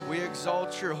We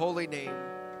exalt your holy name.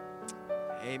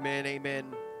 Amen, amen.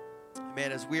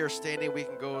 Amen. As we are standing, we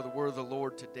can go to the word of the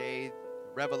Lord today.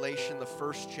 Revelation, the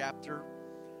first chapter.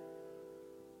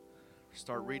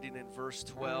 Start reading in verse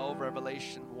 12,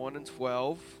 Revelation 1 and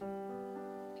 12.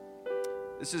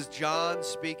 This is John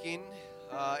speaking.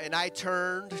 And I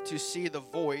turned to see the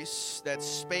voice that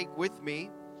spake with me.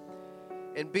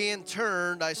 And being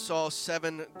turned, I saw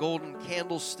 7 golden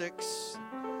candlesticks.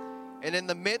 And in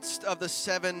the midst of the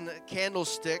 7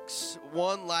 candlesticks,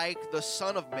 one like the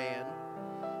Son of Man,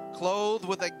 clothed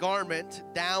with a garment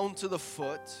down to the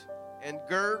foot, and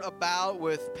girt about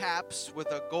with paps with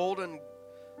a golden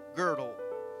girdle.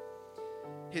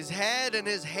 His head and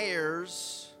his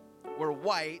hairs were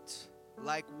white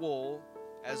like wool,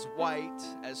 as white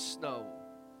as snow.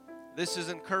 This is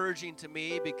encouraging to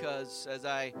me because as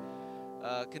I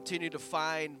continue to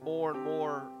find more and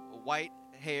more white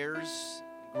hairs,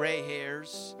 gray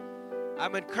hairs,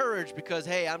 I'm encouraged because,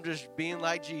 hey, I'm just being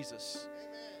like Jesus.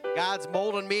 God's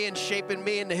molding me and shaping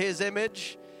me into his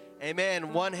image.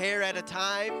 Amen. One hair at a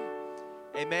time.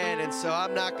 Amen. And so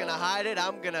I'm not going to hide it.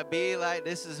 I'm going to be like,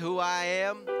 this is who I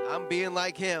am. I'm being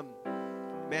like him.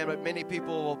 Man, but many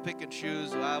people will pick and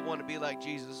choose. I want to be like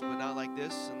Jesus, but not like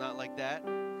this and not like that.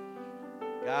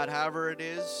 God, however it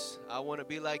is, I want to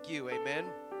be like you. Amen.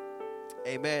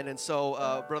 Amen. And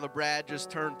so, Brother Brad just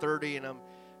turned 30, and I'm,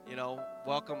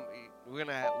 welcome. You're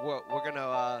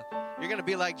gonna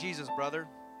be like Jesus, brother.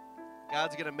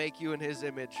 God's gonna make you in his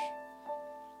image.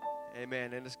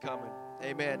 Amen. And it's coming.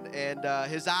 Amen. And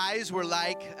his eyes were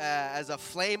like as a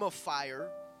flame of fire,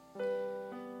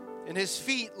 and his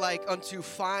feet like unto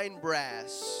fine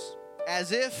brass,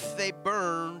 as if they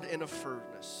burned in a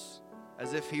furnace,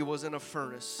 as if he was in a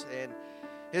furnace. And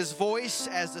his voice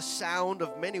as the sound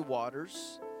of many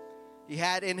waters. He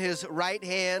had in his right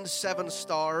hand 7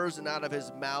 stars, and out of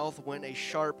his mouth went a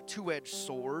sharp 2-edged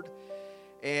sword.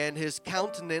 And his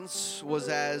countenance was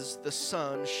as the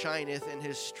sun shineth in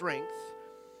his strength.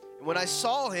 And when I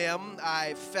saw him,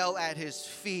 I fell at his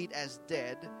feet as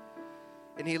dead.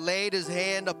 And he laid his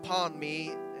hand upon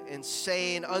me, and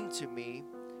saying unto me,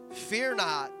 Fear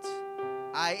not,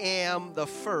 I am the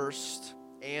first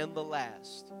and the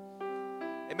last.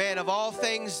 Amen. Of all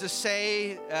things to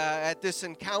say at this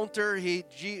encounter,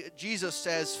 Jesus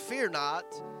says, Fear not,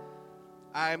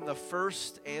 I am the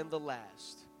first and the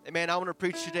last. Amen. I want to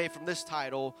preach today from this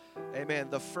title,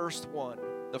 amen, the first one.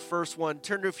 The first one.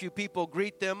 Turn to a few people,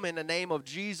 greet them in the name of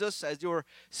Jesus as you're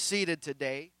seated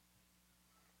today.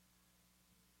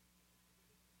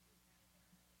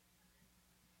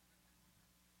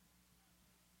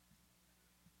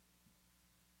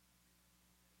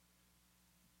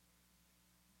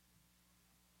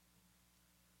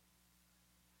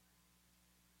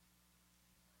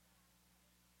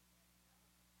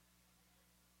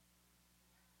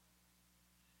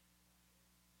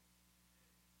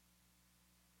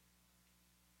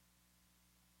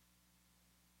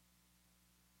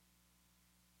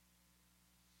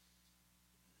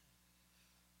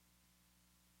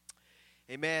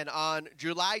 Amen. On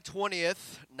July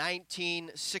 20th,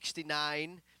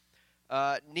 1969,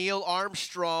 Neil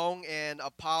Armstrong and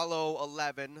Apollo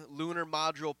 11 lunar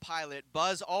module pilot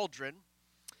Buzz Aldrin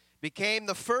became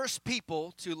the first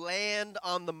people to land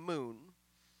on the moon.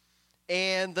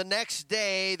 And the next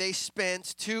day, they spent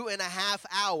 2.5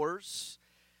 hours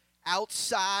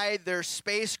outside their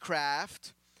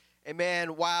spacecraft,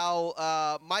 amen, while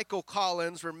Michael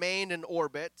Collins remained in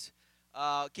orbit,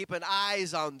 keeping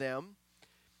eyes on them.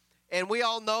 And we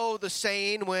all know the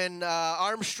saying, when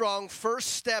Armstrong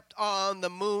first stepped on the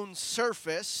moon's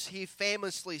surface, he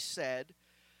famously said,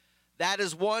 that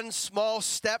is one small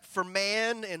step for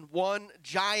man and one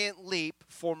giant leap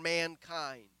for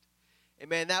mankind.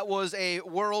 Amen. That was a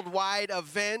worldwide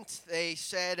event. They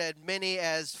said as many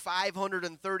as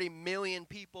 530 million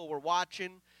people were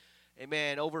watching.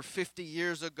 Amen. Over 50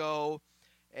 years ago.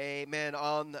 Amen.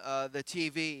 On the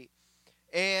TV.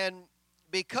 And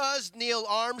because Neil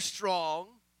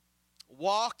Armstrong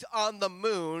walked on the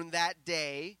moon that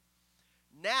day,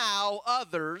 now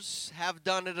others have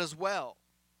done it as well.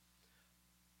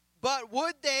 But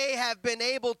would they have been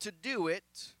able to do it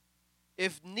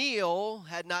if Neil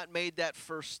had not made that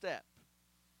first step?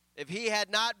 If he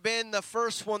had not been the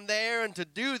first one there and to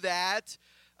do that,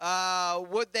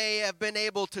 would they have been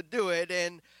able to do it?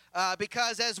 And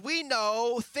because as we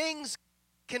know, things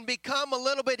can become a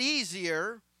little bit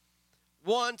easier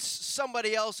once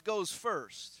somebody else goes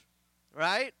first,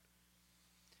 right?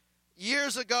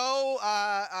 Years ago,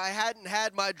 I hadn't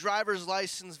had my driver's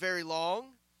license very long,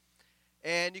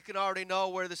 and you can already know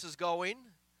where this is going.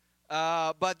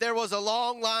 But there was a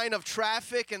long line of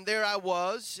traffic, and there I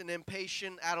was, an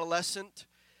impatient adolescent,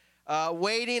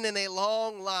 waiting in a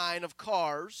long line of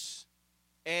cars.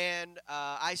 And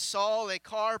I saw a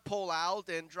car pull out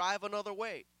and drive another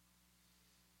way.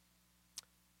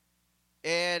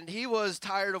 And he was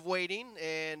tired of waiting,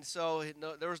 and so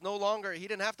there was no longer, he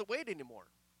didn't have to wait anymore.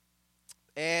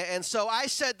 And so I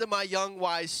said to my young,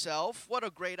 wise self, what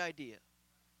a great idea.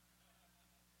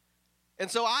 And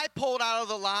so I pulled out of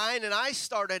the line, and I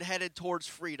started headed towards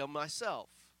freedom myself,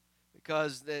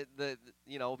 because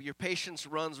your patience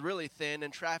runs really thin in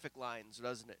traffic lines,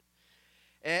 doesn't it?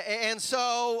 And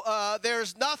so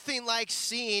there's nothing like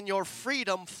seeing your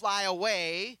freedom fly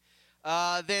away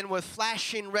than with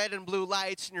flashing red and blue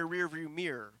lights in your rearview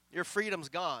mirror. Your freedom's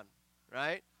gone,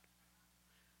 right?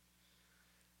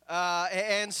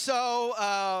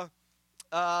 So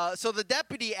the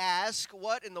deputy asked,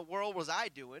 what in the world was I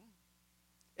doing?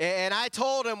 And I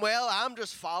told him, well, I'm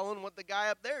just following what the guy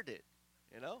up there did,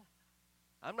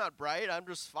 I'm not bright, I'm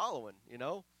just following,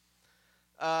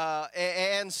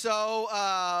 So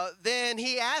then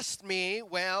he asked me,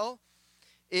 well,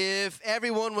 if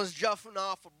everyone was jumping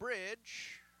off a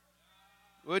bridge,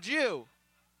 would you?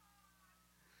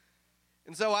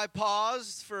 And so I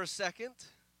paused for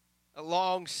a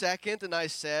long second, and I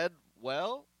said,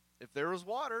 well, if there was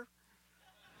water.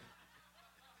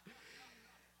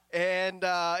 And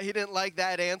he didn't like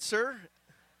that answer.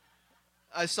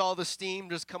 I saw the steam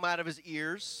just come out of his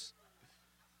ears.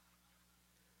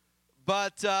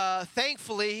 But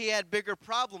thankfully, he had bigger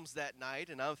problems that night,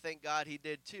 and I thank God he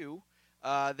did too,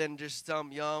 than just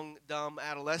some young, dumb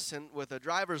adolescent with a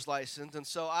driver's license. And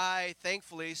so I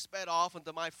thankfully sped off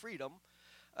into my freedom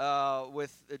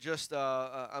with just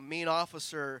a mean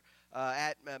officer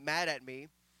mad at me.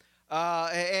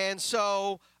 And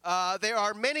so there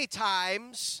are many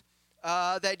times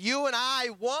that you and I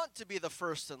want to be the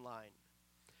first in line.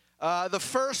 The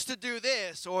first to do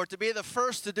this or to be the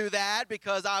first to do that,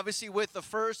 because obviously with the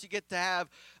first you get to have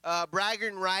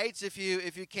bragging rights if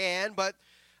you can. But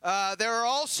there are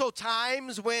also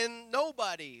times when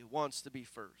nobody wants to be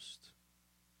first.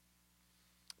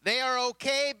 They are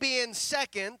okay being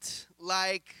second,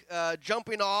 like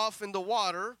jumping off in the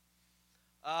water.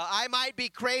 I might be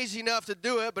crazy enough to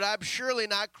do it, but I'm surely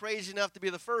not crazy enough to be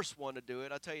the first one to do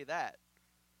it. I'll tell you that.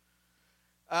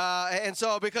 And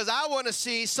so, because I want to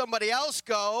see somebody else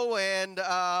go, and then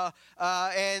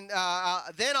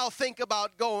I'll think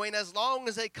about going, as long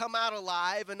as they come out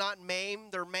alive and not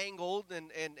maimed or mangled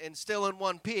and still in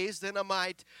one piece, then I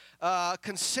might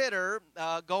consider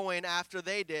going after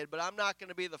they did. But I'm not going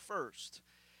to be the first.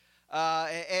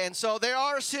 And so there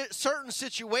are certain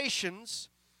situations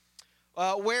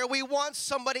where we want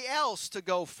somebody else to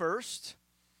go first.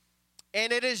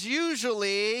 And it is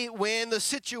usually when the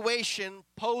situation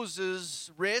poses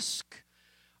risk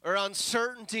or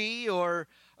uncertainty or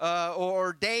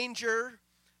danger.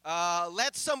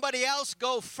 Let somebody else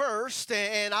go first,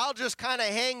 and I'll just kind of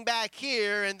hang back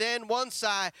here. And then once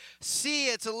I see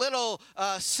it's a little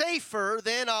safer,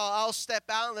 then I'll step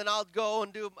out, and then I'll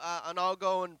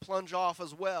go and plunge off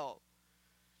as well.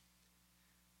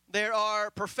 There are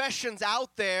professions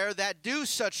out there that do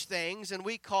such things, and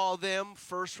we call them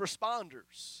first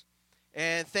responders.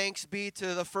 And thanks be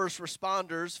to the first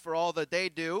responders for all that they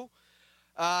do.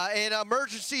 In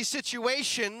emergency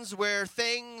situations where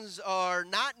things are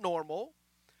not normal,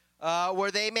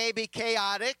 where they may be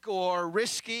chaotic or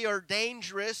risky or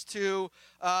dangerous to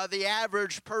the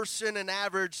average person, an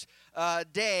average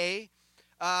day,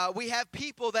 we have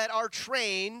people that are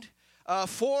trained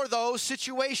for those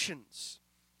situations.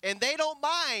 And they don't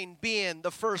mind being the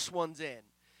first ones in.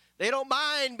 They don't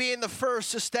mind being the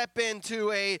first to step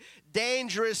into a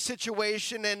dangerous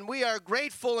situation. And we are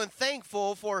grateful and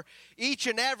thankful for each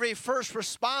and every first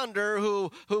responder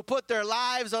who put their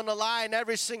lives on the line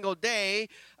every single day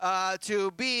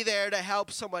to be there to help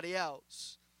somebody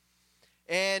else.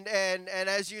 And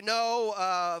as you know,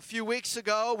 a few weeks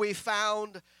ago, we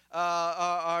found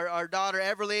our daughter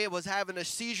Everly was having a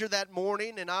seizure that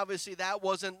morning, and obviously that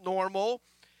wasn't normal.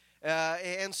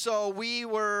 And so we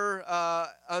were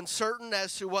uncertain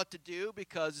as to what to do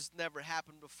because it's never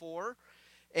happened before.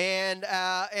 And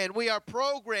we are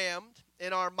programmed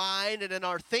in our mind and in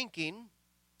our thinking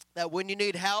that when you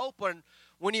need help and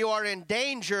when you are in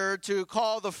danger to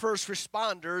call the first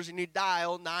responders and you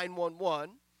dial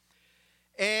 911.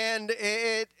 And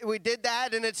we did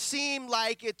that, and it seemed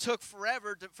like it took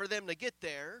forever for them to get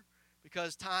there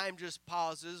because time just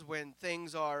pauses when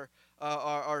things are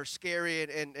scary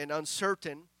and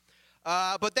uncertain.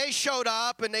 But they showed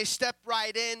up, and they stepped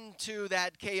right into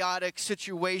that chaotic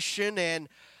situation, and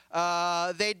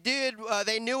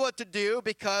They knew what to do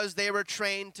because they were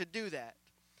trained to do that.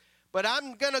 But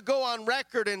I'm going to go on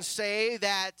record and say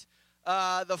that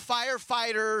the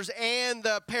firefighters and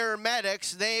the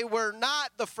paramedics, they were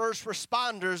not the first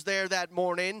responders there that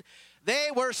morning. They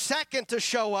were second to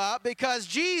show up because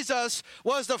Jesus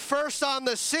was the first on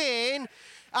the scene.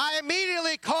 I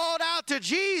immediately called out to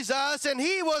Jesus, and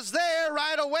he was there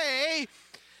right away.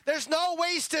 There's no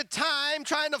wasted time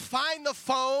trying to find the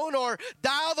phone or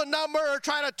dial the number or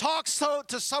try to talk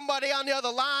to somebody on the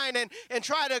other line and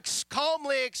try to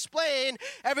calmly explain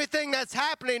everything that's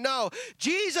happening. No,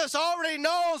 Jesus already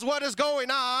knows what is going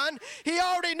on. He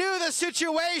already knew the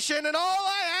situation, and all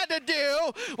I had to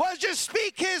do was just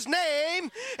speak his name,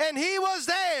 and he was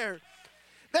there.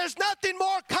 There's nothing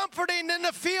more comforting than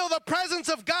to feel the presence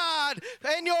of God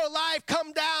in your life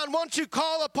come down once you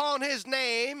call upon his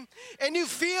name and you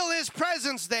feel his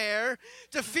presence there,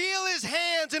 to feel his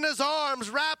hands and his arms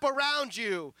wrap around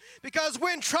you. Because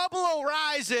when trouble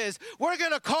arises, we're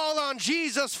going to call on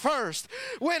Jesus first.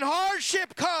 When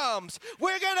hardship comes,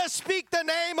 we're going to speak the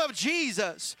name of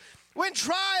Jesus. When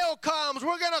trial comes,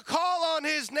 we're going to call on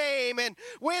his name. And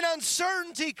when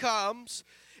uncertainty comes,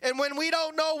 and when we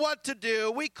don't know what to do,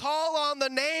 we call on the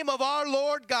name of our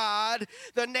Lord God,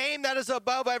 the name that is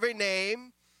above every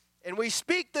name, and we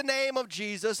speak the name of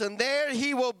Jesus, and there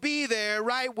he will be there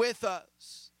right with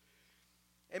us.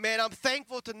 Amen. I'm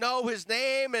thankful to know his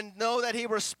name and know that he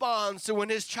responds to when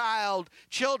his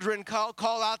children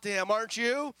call out to him, aren't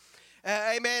you?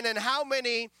 Amen. And how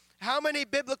many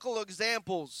biblical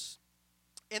examples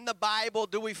in the Bible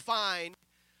do we find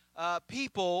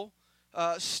people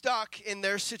stuck in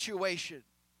their situation?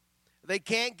 They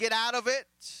can't get out of it.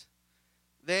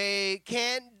 They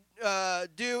can't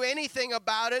do anything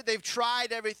about it. They've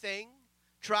tried everything,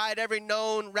 tried every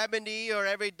known remedy or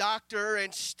every doctor,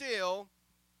 and still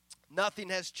nothing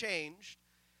has changed.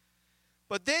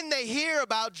 But then they hear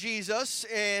about Jesus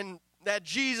and that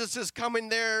Jesus is coming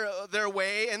their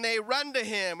way, and they run to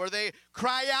him, or they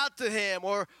cry out to him,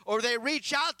 or they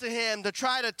reach out to him to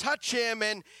try to touch him,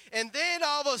 and then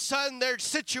all of a sudden their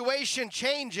situation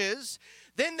changes,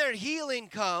 then their healing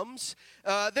comes,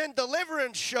 then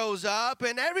deliverance shows up,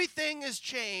 and everything is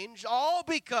changed, all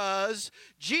because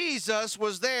Jesus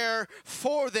was there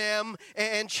for them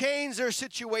and changed their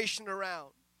situation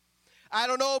around. I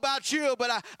don't know about you,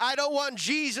 but I don't want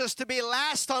Jesus to be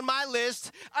last on my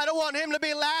list. I don't want him to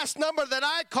be last number that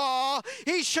I call.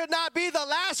 He should not be the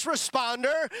last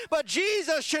responder, but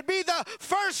Jesus should be the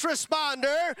first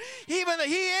responder. Even though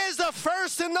he is the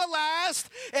first and the last.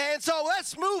 And so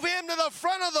let's move him to the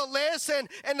front of the list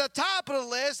and the top of the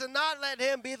list, and not let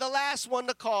him be the last one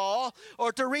to call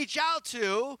or to reach out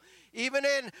to, even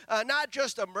in not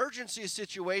just emergency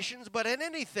situations, but in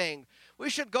anything. We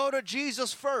should go to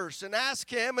Jesus first and ask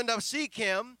him and to seek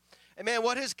him, amen,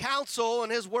 what his counsel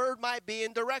and his word might be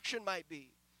and direction might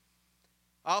be.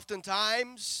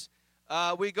 Oftentimes,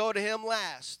 we go to him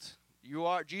last.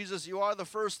 Jesus, you are the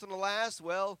first and the last.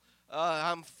 Well,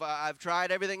 I've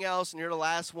tried everything else, and you're the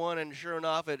last one, and sure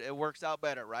enough, it works out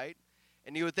better, right?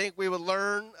 And you would think we would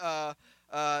learn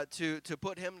to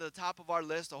put him to the top of our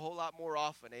list a whole lot more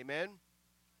often, amen?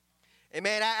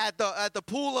 Amen. At the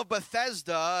pool of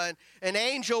Bethesda, an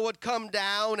angel would come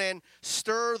down and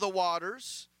stir the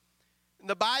waters. And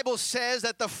the Bible says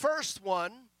that the first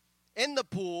one in the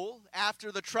pool,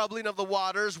 after the troubling of the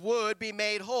waters, would be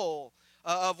made whole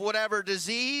of whatever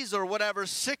disease or whatever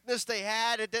sickness they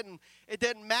had. It didn't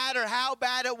matter how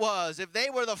bad it was. If they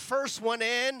were the first one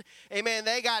in, amen,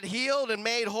 they got healed and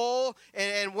made whole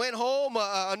and went home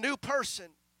a new person.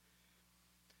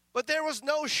 But there was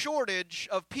no shortage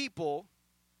of people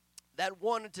that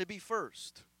wanted to be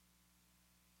first.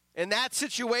 In that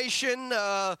situation,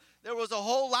 there was a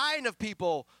whole line of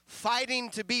people fighting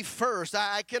to be first.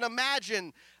 I can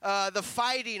imagine the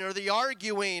fighting or the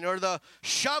arguing or the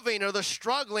shoving or the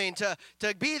struggling to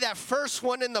be that first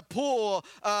one in the pool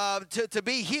to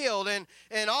be healed.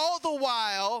 And all the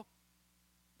while,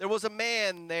 there was a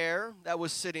man there that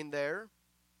was sitting there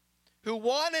who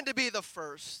wanted to be the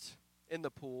first in the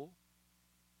pool,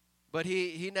 but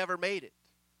he never made it.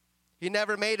 He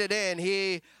never made it in.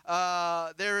 He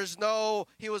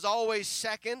was always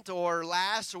second or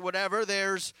last or whatever.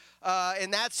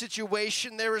 In that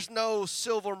situation, there is no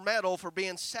silver medal for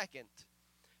being second.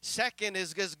 Second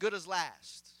is as good as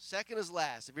last. Second is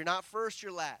last. If you're not first,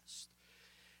 you're last.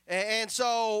 And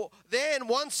so then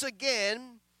once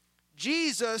again,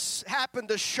 Jesus happened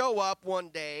to show up one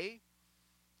day.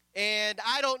 And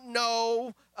I don't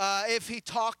know if he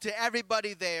talked to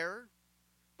everybody there,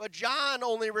 but John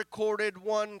only recorded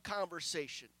one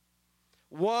conversation,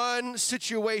 one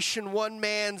situation, one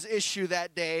man's issue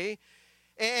that day.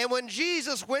 And when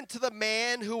Jesus went to the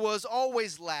man who was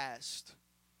always last,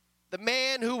 the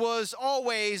man who was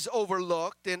always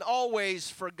overlooked and always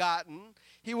forgotten,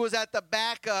 he was at the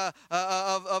back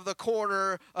of the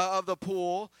corner of the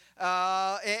pool.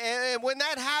 And when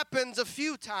that happens a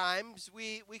few times,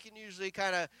 we can usually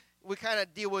kind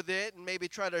of deal with it and maybe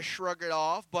try to shrug it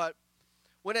off. But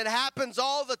when it happens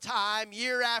all the time,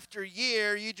 year after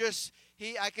year,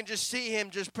 I can just see him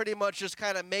just pretty much just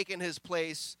kind of making his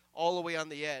place all the way on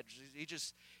the edge.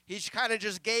 He kind of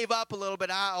just gave up a little bit.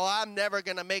 I'm never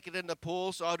going to make it in the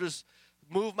pool, so I'll just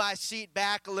move my seat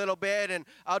back a little bit, and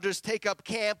I'll just take up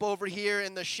camp over here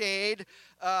in the shade.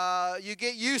 You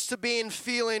get used to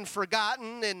feeling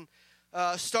forgotten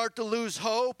and start to lose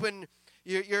hope, and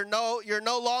you're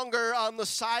no longer on the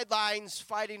sidelines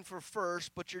fighting for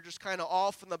first, but you're just kind of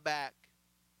off in the back,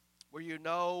 where you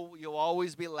know you'll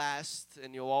always be last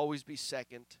and you'll always be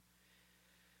second.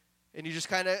 And you just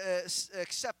kind of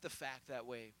accept the fact that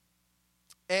way.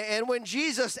 And when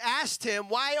Jesus asked him,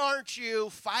 why aren't you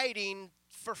fighting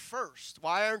for first?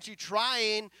 Why aren't you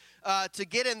trying to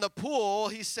get in the pool?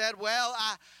 He said, well,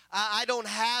 I don't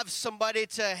have somebody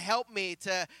to help me,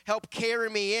 to help carry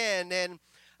me in. And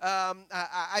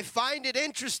I find it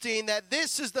interesting that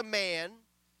this is the man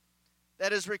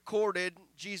that is recorded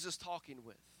Jesus talking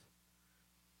with.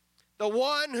 The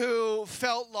one who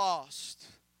felt lost.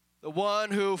 The one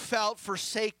who felt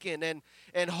forsaken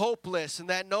and hopeless, and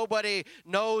that nobody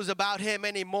knows about him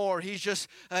anymore. He's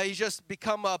just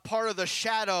become a part of the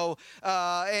shadow,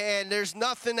 and there's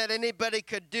nothing that anybody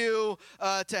could do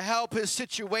to help his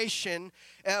situation.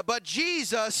 But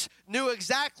Jesus knew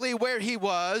exactly where he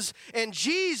was, and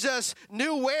Jesus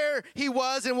knew where he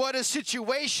was and what his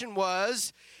situation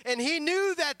was, and he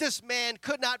knew that this man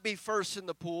could not be first in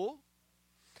the pool.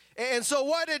 And so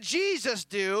what did Jesus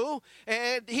do?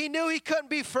 And he knew he couldn't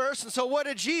be first. And so what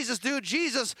did Jesus do?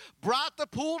 Jesus brought the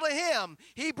pool to him.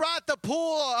 He brought the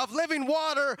pool of living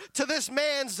water to this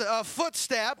man's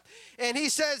footstep. And he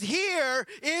says, here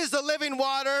is the living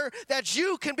water that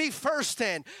you can be first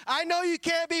in. I know you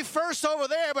can't be first over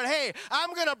there, but hey,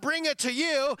 I'm going to bring it to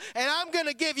you. And I'm going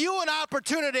to give you an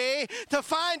opportunity to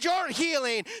find your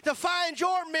healing, to find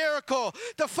your miracle,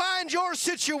 to find your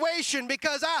situation.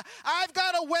 Because I've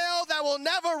got a well that will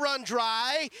never run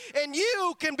dry, and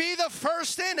you can be the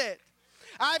first in it.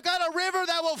 I've got a river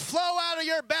that will flow out of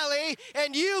your belly,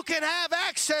 and you can have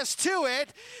access to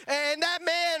it. And that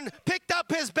man picked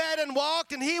up his bed and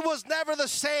walked, and he was never the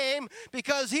same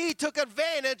because he took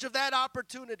advantage of that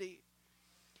opportunity.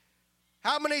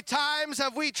 How many times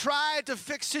have we tried to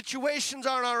fix situations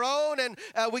on our own, and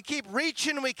we keep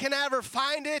reaching and we can never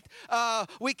find it?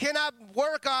 We cannot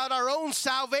work on our own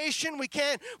salvation. We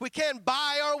can't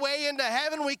buy our way into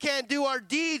heaven. We can't do our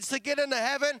deeds to get into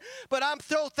heaven. But I'm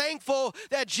so thankful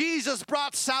that Jesus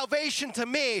brought salvation to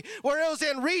me, where it was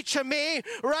in reach of me,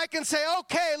 where I can say,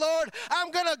 okay, Lord, I'm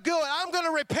going to do it. I'm going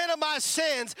to repent of my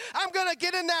sins. I'm going to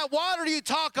get in that water you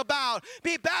talk about,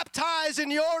 be baptized in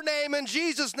your name, in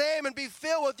Jesus' name, and be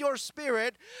filled with your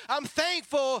Spirit. I'm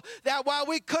thankful that while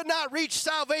we could not reach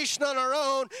salvation on our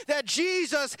own, that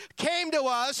Jesus came to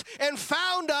us and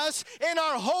found us in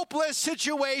our hopeless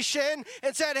situation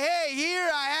and said, hey, here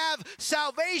I have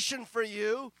salvation for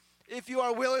you if you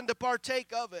are willing to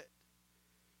partake of it.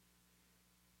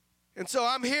 And so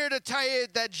I'm here to tell you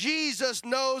that Jesus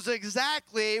knows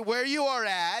exactly where you are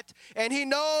at, and he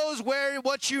knows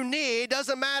what you need.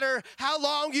 Doesn't matter how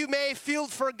long you may feel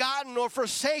forgotten or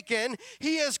forsaken,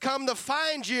 he has come to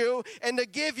find you and to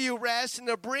give you rest and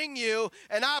to bring you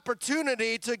an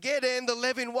opportunity to get in the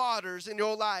living waters in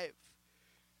your life.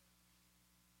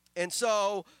 And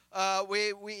so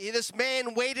this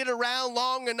man waited around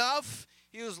long enough.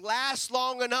 He was last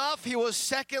long enough. He was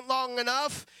second long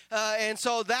enough. And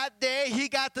so that day, he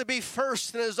got to be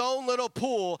first in his own little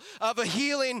pool of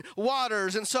healing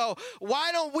waters. And so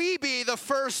why don't we be the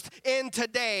first in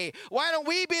today? Why don't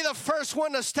we be the first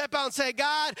one to step out and say,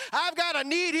 God, I've got a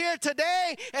need here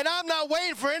today, and I'm not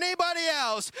waiting for anybody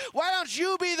else. Why don't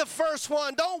you be the first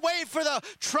one? Don't wait for the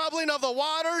troubling of the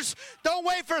waters. Don't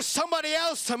wait for somebody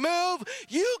else to move.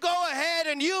 You go ahead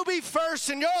and you be first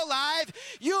in your life.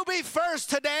 You be first first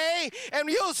today, and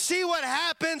you'll see what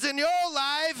happens in your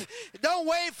life. Don't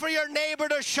wait for your neighbor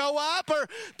to show up, or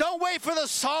don't wait for the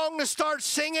song to start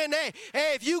singing.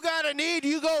 Hey, if you got a need,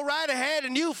 you go right ahead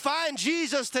and you find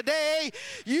Jesus today.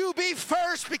 You be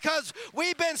first, because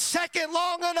we've been second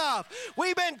long enough.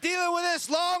 We've been dealing with this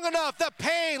long enough, the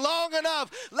pain long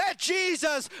enough. Let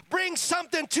Jesus bring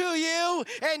something to you,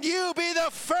 and you be the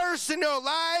first in your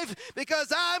life,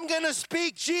 because I'm going to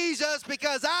speak Jesus,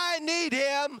 because I need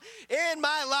him in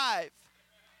my life.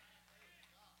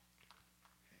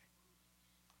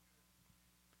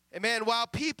 Amen. While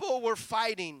people were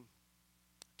fighting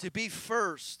to be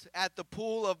first at the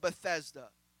pool of Bethesda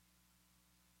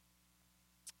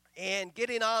and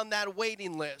getting on that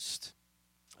waiting list,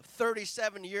 a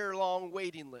 37-year-long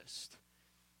waiting list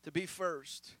to be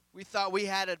first. We thought we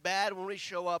had it bad when we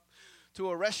show up to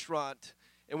a restaurant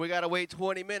and we got to wait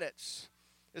 20 minutes.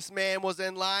 This man was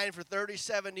in line for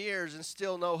 37 years and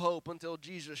still no hope until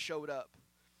Jesus showed up.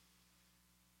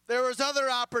 There was other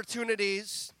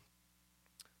opportunities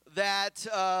that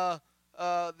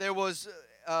there was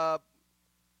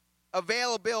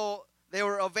available. They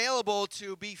were available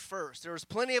to be first. There was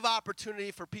plenty of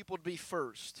opportunity for people to be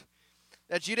first.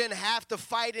 That you didn't have to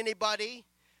fight anybody.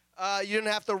 You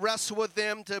didn't have to wrestle with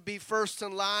them to be first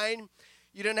in line.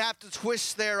 You didn't have to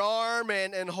twist their arm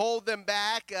and hold them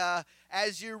back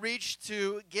as you reached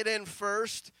to get in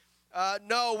first.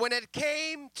 No, when it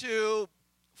came to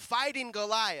fighting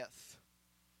Goliath,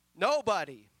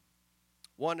 nobody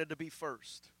wanted to be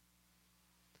first.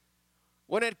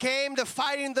 When it came to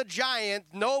fighting the giant,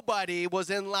 nobody was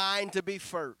in line to be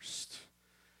first.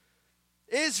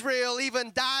 Israel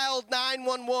even dialed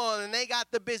 911, and they got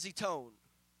the busy tone.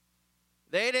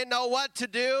 They didn't know what to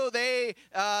do. They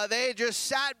just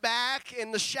sat back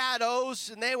in the shadows,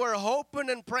 and they were hoping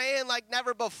and praying like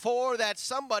never before that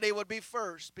somebody would be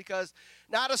first, because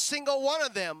not a single one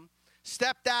of them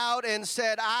stepped out and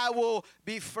said, I will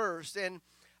be first. And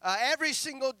every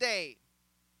single day,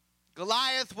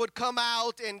 Goliath would come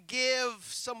out and give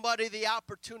somebody the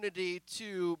opportunity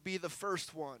to be the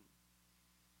first one.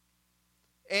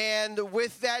 And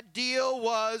with that deal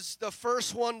was the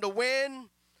first one to win.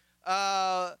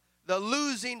 The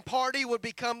losing party would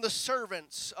become the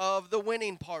servants of the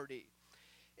winning party.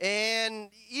 And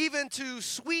even to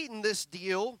sweeten this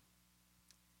deal,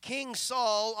 King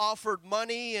Saul offered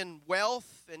money and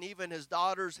wealth and even his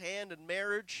daughter's hand in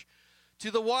marriage to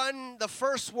the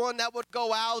first one that would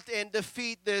go out and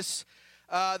defeat this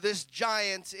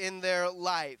giant in their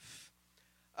life.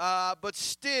 But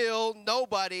still,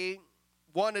 nobody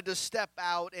wanted to step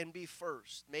out and be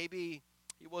first. Maybe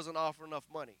he wasn't offering enough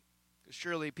money. Because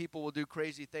surely people will do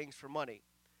crazy things for money.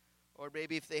 Or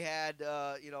maybe if they had,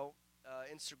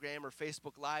 Instagram or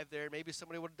Facebook Live there, maybe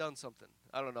somebody would have done something.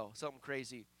 I don't know, something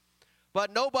crazy.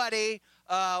 But nobody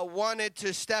wanted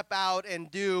to step out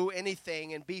and do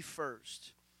anything and be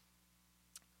first.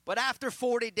 But after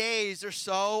 40 days or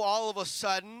so, all of a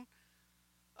sudden,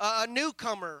 a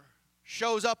newcomer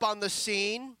shows up on the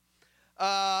scene.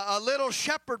 A little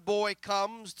shepherd boy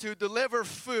comes to deliver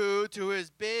food to his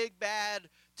big, bad,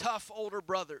 tough older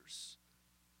brothers.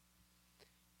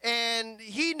 And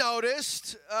he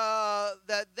noticed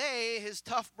that his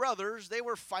tough brothers, they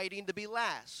were fighting to be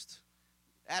last.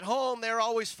 At home, they were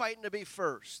always fighting to be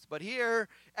first. But here,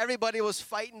 everybody was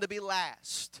fighting to be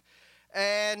last.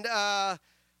 And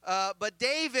but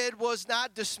David was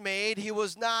not dismayed. He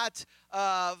was not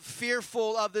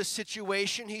fearful of the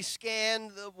situation. He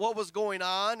scanned what was going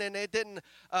on, and it didn't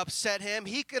upset him.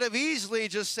 He could have easily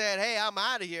just said, hey, I'm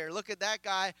out of here. Look at that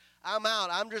guy. I'm out.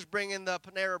 I'm just bringing the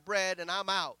Panera bread, and I'm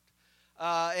out.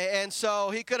 And so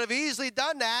he could have easily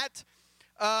done that.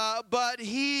 But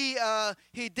he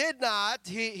did not.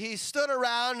 He stood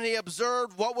around and he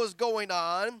observed what was going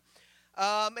on.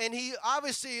 And he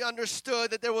obviously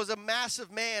understood that there was a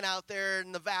massive man out there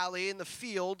in the valley, in the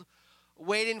field,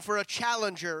 waiting for a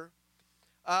challenger.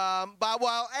 But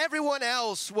while everyone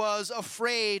else was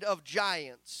afraid of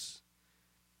giants,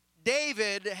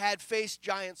 David had faced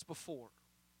giants before.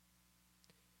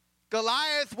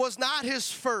 Goliath was not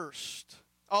his first.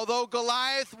 Although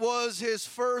Goliath was his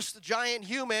first giant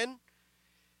human,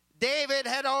 David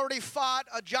had already fought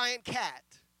a giant cat.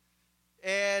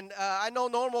 And I know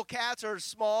normal cats are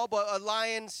small, but a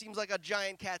lion seems like a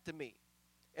giant cat to me.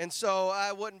 And so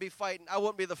I wouldn't be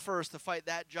the first to fight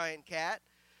that giant cat.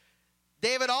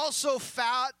 David also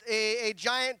fought a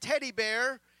giant teddy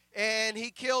bear, and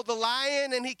he killed the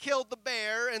lion and he killed the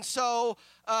bear. And so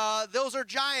those are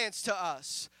giants to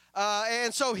us.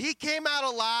 And so he came out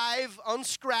alive,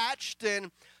 unscratched,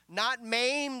 and not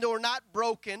maimed or not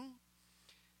broken.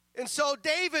 And so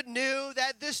David knew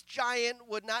that this giant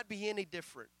would not be any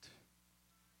different.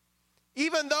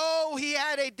 Even though he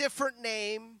had a different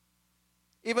name,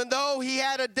 even though he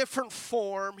had a different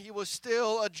form, he was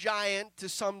still a giant to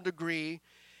some degree.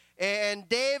 And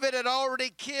David had already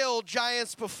killed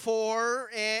giants before,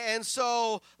 and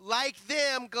so like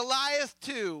them, Goliath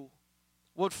too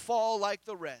would fall like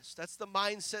the rest. That's the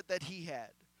mindset that he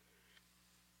had.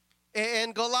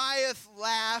 And Goliath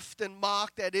laughed and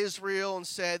mocked at Israel and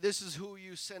said, "This is who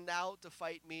you send out to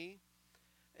fight me.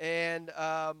 And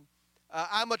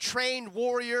I'm a trained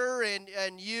warrior,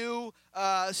 and you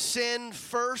sinned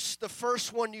first. The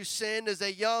first one you sinned is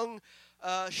a young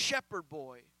shepherd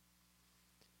boy."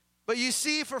 But you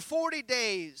see, for 40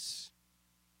 days,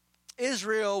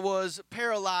 Israel was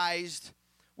paralyzed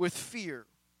with fear.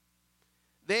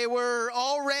 They were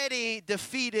already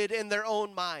defeated in their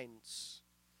own minds.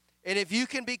 And if you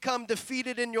can become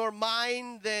defeated in your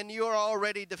mind, then you're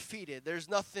already defeated. There's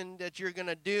nothing that you're going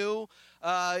to do.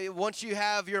 Once you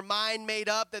have your mind made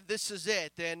up that this is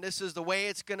it and this is the way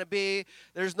it's going to be,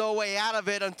 there's no way out of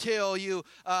it until you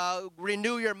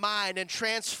renew your mind and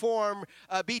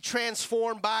be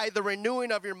transformed by the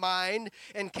renewing of your mind,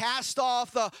 and cast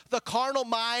off the carnal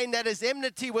mind that is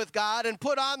enmity with God, and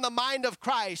put on the mind of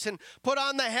Christ and put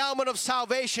on the helmet of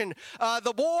salvation.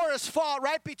 The war is fought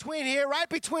right between here, right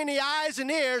between the eyes and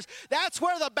ears. That's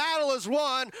where the battle is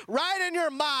won, right in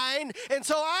your mind. And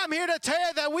so I'm here to tell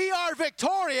you that we are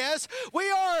victorious. We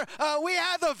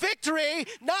have the victory,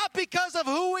 not because of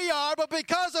who we are, but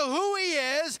because of who he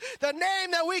is. The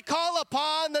name that we call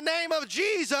upon, the name of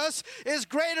Jesus, is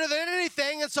greater than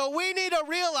anything. And so we need to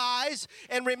realize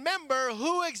and remember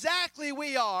who exactly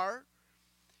we are.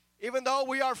 Even though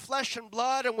we are flesh and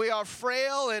blood and we are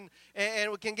frail and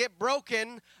we can get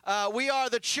broken, we are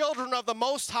the children of the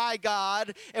Most High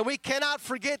God, and we cannot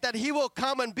forget that he will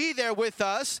come and be there with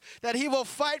us, that he will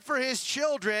fight for his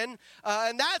children,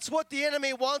 and that's what the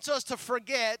enemy wants us to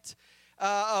forget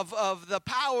of the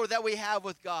power that we have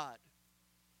with God.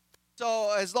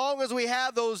 So as long as we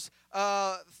have those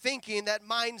thinking, that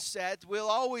mindset, we'll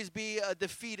always be a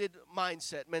defeated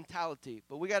mindset, mentality.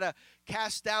 But we got to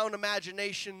cast down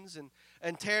imaginations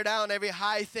and tear down every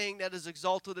high thing that has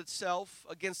exalted itself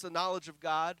against the knowledge of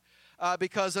God.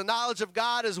 Because the knowledge of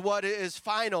God is what is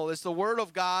final. It's the Word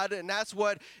of God, and that's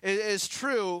what is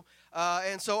true.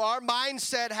 And so our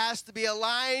mindset has to be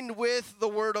aligned with the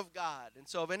Word of God. And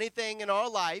so if anything in our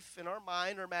life, in our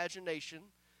mind or imagination,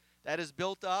 that is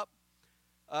built up,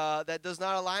 that does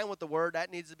not align with the Word, that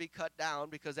needs to be cut down,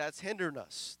 because that's hindering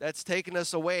us. That's taking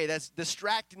us away. That's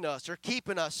distracting us or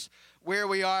keeping us where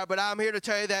we are. But I'm here to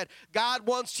tell you that God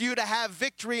wants you to have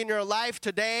victory in your life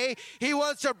today. He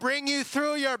wants to bring you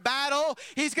through your battle.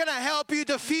 He's going to help you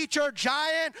defeat your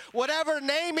giant, whatever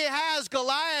name he has,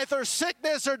 Goliath or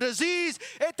sickness or disease.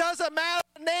 It doesn't matter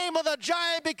the name of the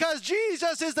giant, because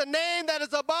Jesus is the name that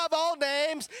is above all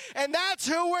names, and that's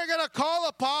who we're going to call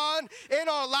upon in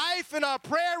our life, in our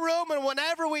prayer room, and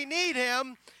whenever we need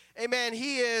him. Amen.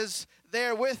 He is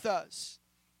there with us.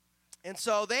 And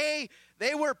so they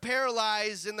were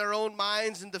paralyzed in their own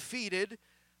minds and defeated.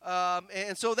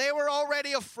 And so they were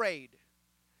already afraid.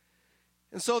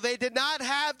 And so they did not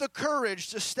have the courage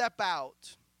to step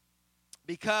out,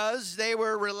 because they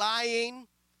were relying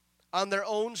on their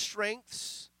own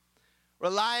strengths,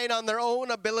 relying on their own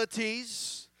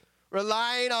abilities,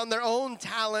 relying on their own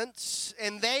talents.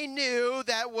 And they knew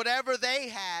that whatever they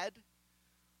had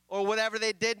or whatever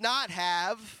they did not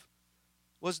have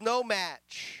was no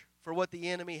match for what the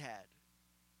enemy had.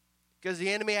 Because the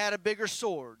enemy had a bigger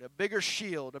sword, a bigger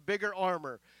shield, a bigger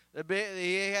armor.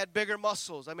 He had bigger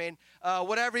muscles. I mean,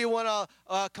 whatever you want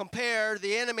to compare,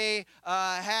 the enemy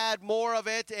had more of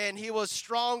it, and he was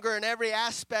stronger in every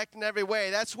aspect and every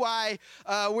way. That's why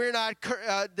we're not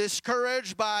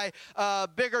discouraged by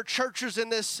bigger churches in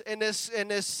this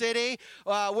city.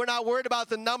 We're not worried about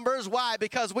the numbers. Why?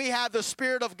 Because we have the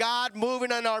Spirit of God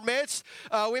moving in our midst.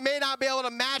 We may not be able to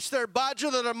match their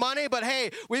budget or their money, but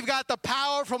hey, we've got the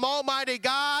power from Almighty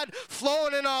God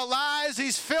flowing in our lives.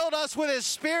 He's filled us with his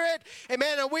Spirit.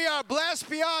 Amen. And we are blessed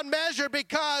beyond measure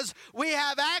because we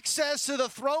have access to the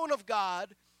throne of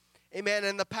God. Amen.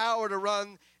 And the power to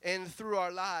run in through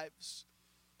our lives.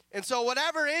 And so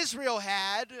whatever Israel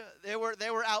had, they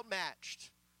were outmatched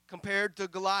compared to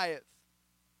Goliath.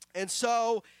 And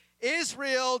so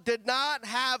Israel did not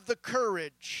have the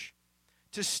courage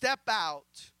to step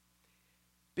out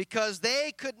because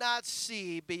they could not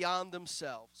see beyond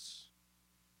themselves.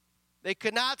 They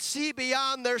could not see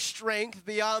beyond their strength,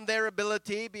 beyond their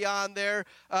ability, beyond their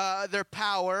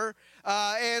power.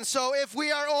 And so if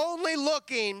we are only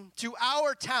looking to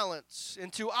our talents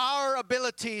and to our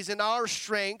abilities and our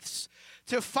strengths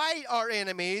to fight our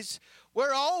enemies,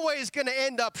 we're always going to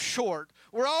end up short.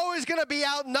 We're always going to be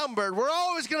outnumbered. We're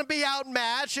always going to be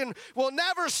outmatched, and we'll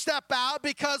never step out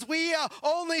because we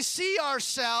only see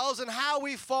ourselves and how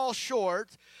we fall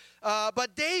short.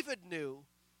 But David knew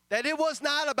that it was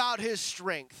not about his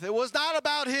strength. It was not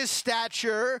about his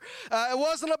stature. It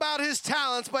wasn't about his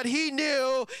talents, but he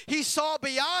knew, he saw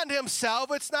beyond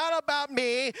himself. It's not about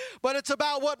me, but it's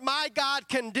about what my God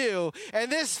can do. And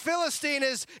this Philistine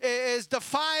is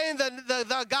defying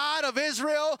the God of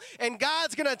Israel, and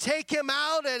God's going to take him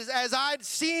out as I'd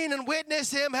seen and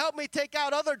witnessed him help me take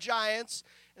out other giants.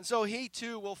 And so he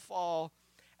too will fall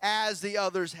as the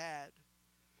others had.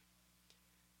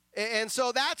 And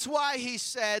so that's why he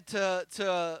said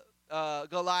to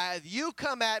Goliath, you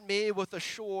come at me with a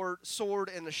sword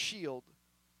and a shield.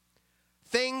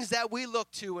 Things that we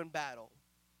look to in battle.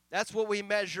 That's what we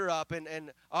measure up,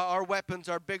 and our weapons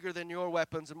are bigger than your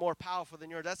weapons and more powerful than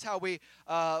yours. That's how we,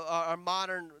 our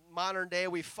modern day,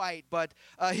 we fight. But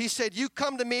he said, you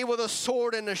come to me with a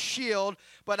sword and a shield,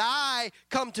 but I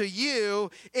come to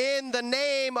you in the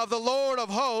name of the Lord of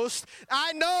hosts.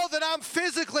 I know that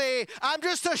I'm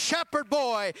just a shepherd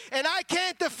boy, and I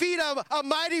can't defeat a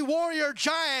mighty warrior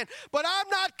giant, but I'm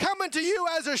not coming to you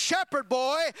as a shepherd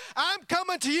boy. I'm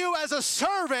coming to you as a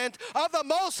servant of the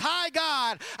Most High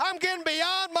God. I'm getting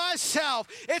beyond myself.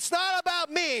 It's not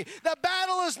about me. The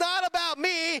battle is not about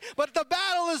me, but the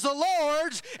battle is the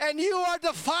Lord's, and you are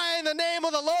defying the name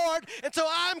of the Lord, and so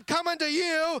I'm coming to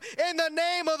you in the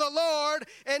name of the Lord.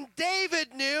 And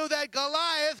David knew that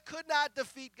Goliath could not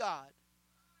defeat God.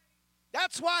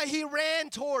 That's why he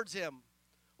ran towards him.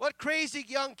 What crazy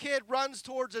young kid runs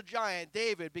towards a giant?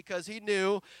 David, because he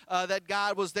knew that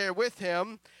God was there with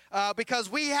him.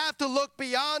 Because we have to look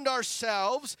beyond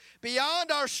ourselves, beyond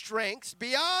our strengths,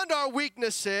 beyond our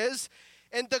weaknesses,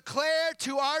 and declare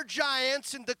to our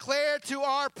giants and declare to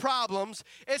our problems,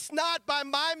 it's not by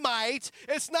my might,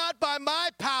 it's not by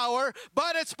my power,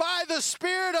 but it's by the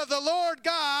Spirit of the Lord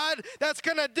God that's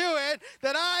going to do it,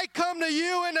 that I come to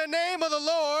you in the name of the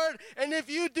Lord. And if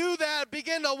you do that,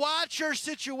 begin to watch your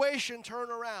situation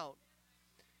turn around.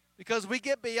 Because we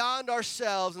get beyond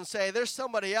ourselves and say, there's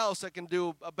somebody else that can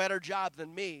do a better job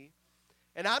than me.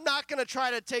 And I'm not going to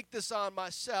try to take this on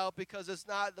myself because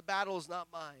the battle is not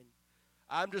mine.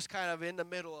 I'm just kind of in the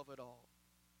middle of it all.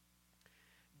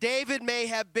 David may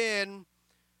have been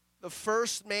the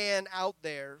first man out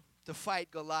there to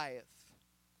fight Goliath.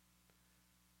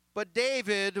 But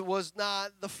David was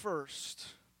not the first.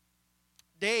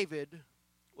 David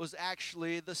was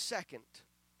actually the second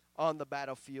on the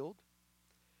battlefield,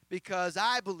 because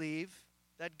I believe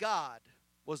that God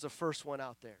was the first one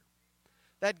out there.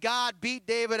 That God beat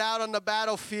David out on the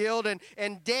battlefield,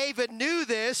 and David knew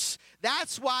this.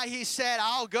 That's why he said,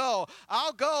 I'll go.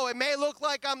 I'll go. It may look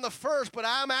like I'm the first, but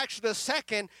I'm actually the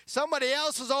second. Somebody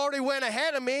else has already went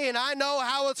ahead of me, and I know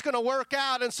how it's going to work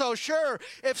out. And so, sure,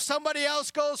 if somebody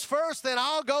else goes first, then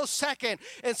I'll go second.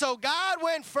 And so God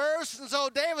went first, and so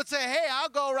David said, hey, I'll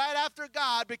go right after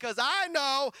God because I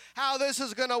know how this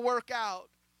is going to work out.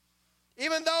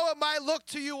 Even though it might look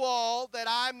to you all that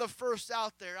I'm the first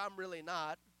out there, I'm really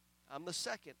not. I'm the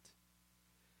second.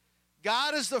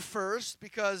 God is the first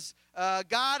because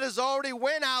God has already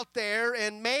went out there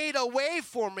and made a way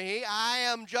for me. I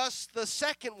am just the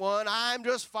second one. I'm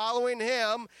just following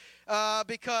him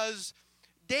because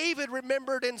David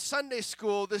remembered in Sunday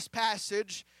school this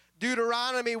passage,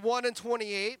 Deuteronomy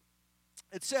 1:28.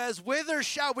 It says, whither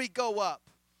shall we go up?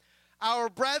 Our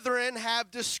brethren have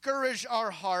discouraged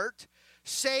our heart,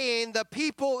 saying the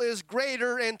people is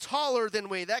greater and taller than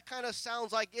we. That kind of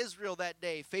sounds like Israel that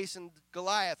day facing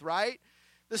Goliath, right?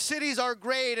 The cities are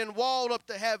great and walled up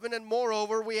to heaven, and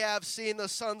moreover, we have seen the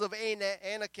sons of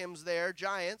Anakims there,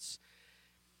 giants.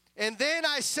 And then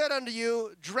I said unto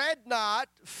you, dread not,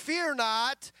 fear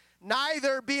not,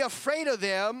 neither be afraid of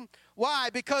them. Why?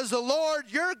 Because the Lord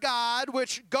your God,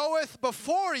 which goeth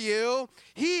before you,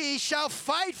 he shall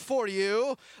fight for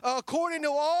you according to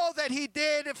all that he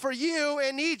did for you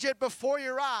in Egypt before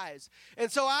your eyes. And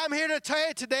so I'm here to tell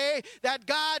you today that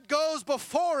God goes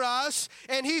before us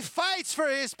and he fights for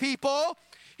his people.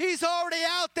 He's already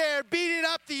out there beating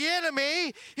up the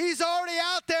enemy. He's already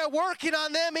out there working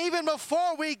on them even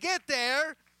before we get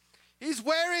there. He's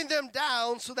wearing them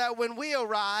down so that when we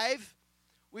arrive,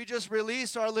 we just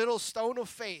release our little stone of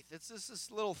faith. It's just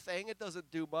this little thing. It doesn't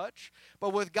do much.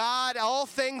 But with God, all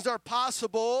things are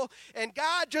possible. And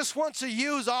God just wants to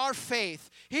use our faith.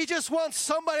 He just wants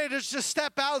somebody to just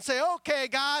step out and say, okay,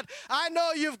 God, I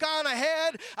know you've gone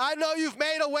ahead. I know you've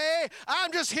made a way.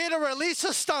 I'm just here to release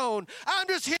a stone. I'm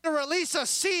just here to release a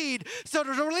seed. So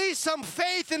to release some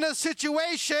faith in a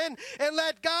situation and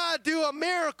let God do a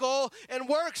miracle and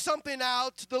work something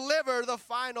out to deliver the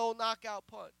final knockout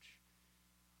punch.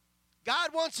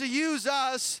 God wants to use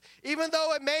us, even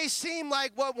though it may seem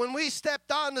like when we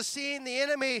stepped on the scene, the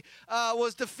enemy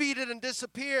was defeated and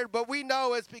disappeared, but we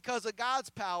know it's because of God's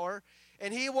power,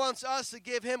 and he wants us to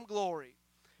give him glory.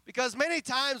 Because many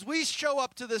times we show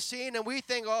up to the scene and we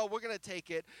think, oh, we're going to take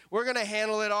it. We're going to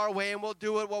handle it our way and we'll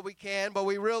do it what we can. But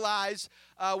we realize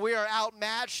we are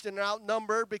outmatched and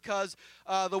outnumbered because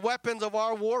the weapons of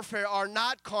our warfare are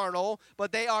not carnal,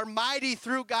 but they are mighty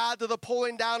through God to the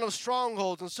pulling down of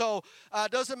strongholds. And so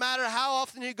it doesn't matter how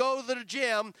often you go to the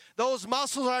gym, those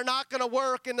muscles are not going to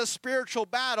work in the spiritual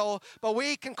battle. But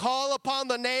we can call upon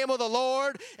the name of the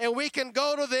Lord and we can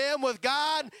go to them with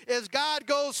God. As God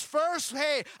goes first,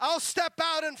 hey, I'll step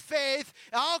out in faith.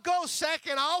 I'll go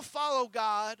second. I'll follow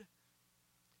God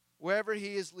wherever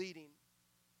he is leading.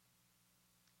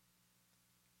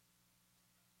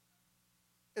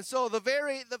 And so the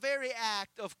very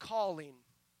act of calling,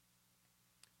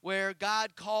 where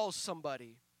God calls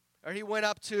somebody, or he went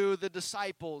up to the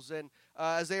disciples and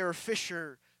as they were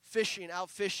out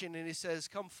fishing, and he says,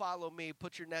 come follow me,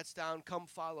 put your nets down, come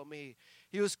follow me.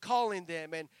 He was calling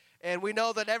them, and we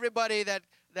know that everybody that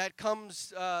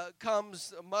comes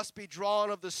must be drawn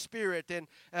of the Spirit,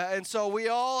 and so we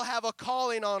all have a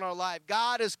calling on our life.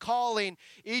 God is calling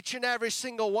each and every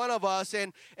single one of us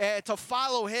and to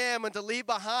follow him and to leave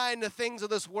behind the things of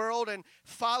this world and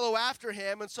follow after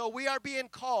him, and so we are being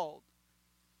called.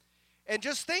 And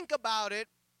just think about it.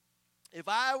 If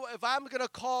I'm going to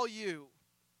call you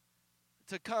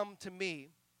to come to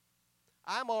me,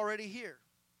 I'm already here,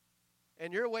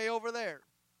 and you're way over there.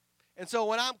 And so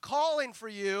when I'm calling for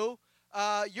you,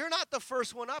 you're not the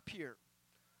first one up here.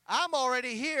 I'm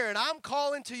already here, and I'm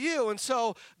calling to you. And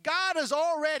so God is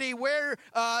already where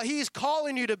he's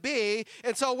calling you to be.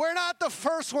 And so we're not the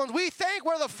first ones. We think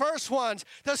we're the first ones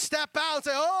to step out and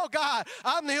say, oh, God,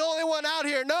 I'm the only one out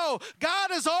here. No,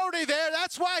 God is already there.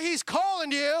 That's why he's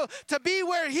calling you to be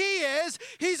where he is.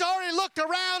 He's already looked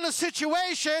around the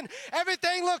situation.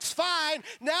 Everything looks fine.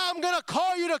 Now I'm going to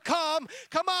call you to come.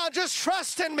 Come on, just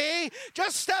trust in me.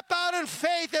 Just step out in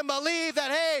faith and believe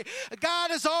that, hey,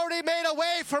 God has already made a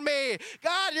way for me.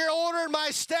 God, you're ordering my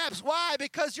steps. Why?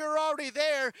 Because you're already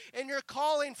there and you're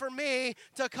calling for me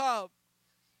to come.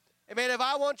 I mean, if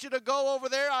I want you to go over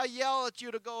there, I yell at you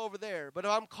to go over there. But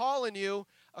if I'm calling you,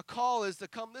 a call is to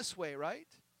come this way, right?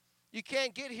 You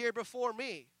can't get here before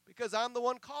me because I'm the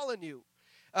one calling you.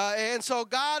 And so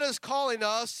God is calling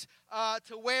us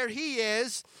to where he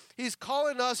is. He's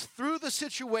calling us through the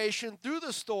situation, through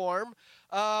the storm.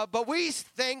 But we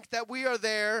think that we are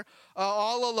there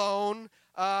all alone.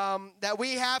 That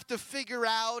we have to figure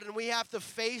out and we have to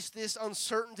face this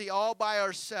uncertainty all by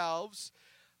ourselves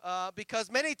because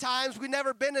many times we've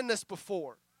never been in this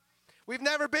before. We've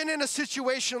never been in a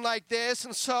situation like this,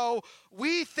 and so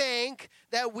we think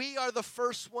that we are the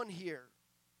first one here.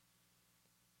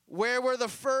 Where we're the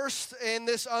first in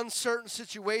this uncertain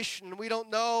situation. We don't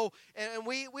know, and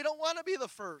we don't want to be the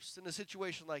first in a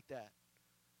situation like that.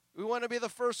 We want to be the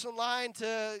first in line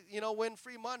to, win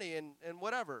free money and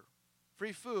whatever.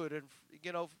 Free food and,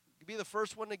 be the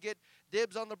first one to get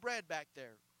dibs on the bread back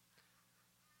there.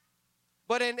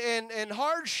 But in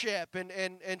hardship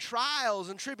and trials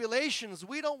and tribulations,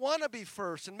 we don't want to be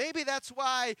first. And maybe that's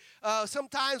why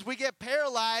sometimes we get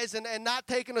paralyzed and not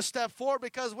taking a step forward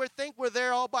because we think we're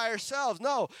there all by ourselves.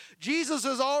 No, Jesus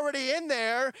is already in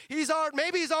there.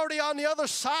 Maybe he's already on the other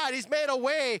side. He's made a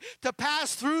way to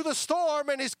pass through the storm,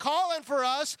 and he's calling for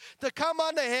us to come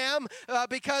unto him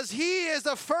because he is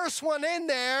the first one in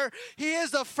there. He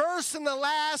is the first and the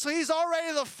last, so he's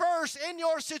already the first in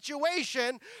your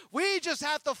situation. We just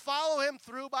have to follow him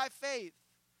through by faith.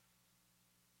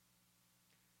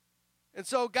 And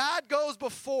so God goes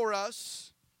before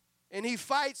us and he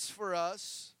fights for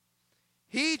us.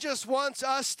 He just wants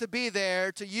us to be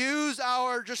there to use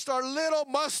our little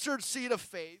mustard seed of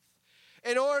faith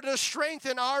in order to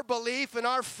strengthen our belief and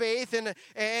our faith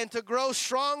and to grow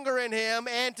stronger in him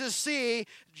and to see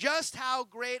just how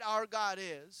great our God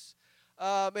is.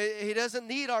 He doesn't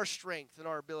need our strength and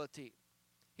our ability.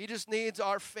 He just needs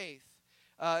our faith.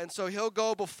 And so he'll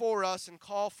go before us and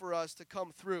call for us to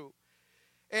come through.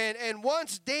 And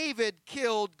once David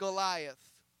killed Goliath,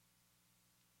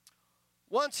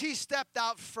 Once he stepped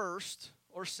out first,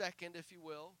 or second, if you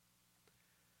will.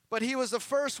 But he was the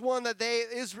first one that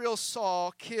Israel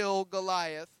saw kill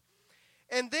Goliath.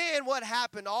 And then what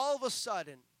happened? All of a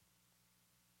sudden,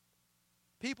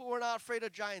 people were not afraid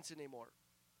of giants anymore.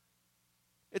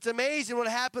 It's amazing what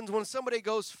happens when somebody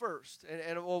goes first.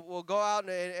 And we'll go out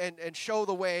and show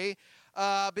the way.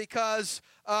 Because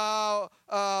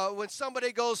when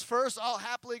somebody goes first, I'll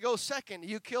happily go second.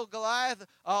 You kill Goliath,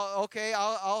 okay,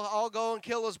 I'll go and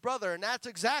kill his brother. And that's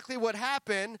exactly what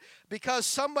happened because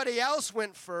somebody else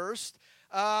went first.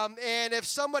 And if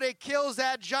somebody kills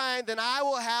that giant, then I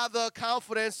will have the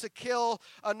confidence to kill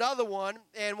another one.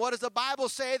 And what does the Bible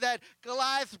say? That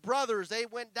Goliath's brothers, they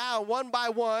went down one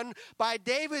by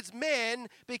David's men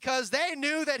because they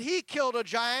knew that he killed a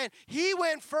giant. He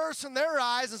went first in their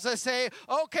eyes, and so they say,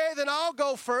 okay, then I'll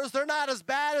go first. They're not as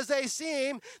bad as they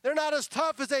seem. They're not as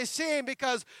tough as they seem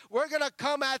because we're going to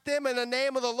come at them in the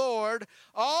name of the Lord,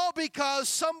 all because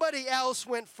somebody else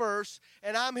went first.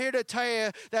 And I'm here to tell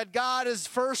you that God is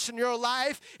first in your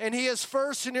life, and he is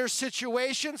first in your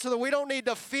situation, so that we don't need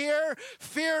to fear.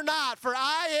 Fear not, for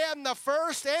I am the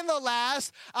first and the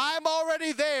last. I'm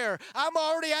already there. I'm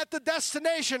already at the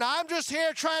destination. I'm just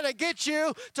here trying to get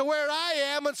you to where I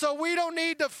am, and so we don't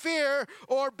need to fear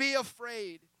or be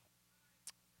afraid.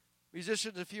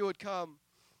 Musicians, if you would come.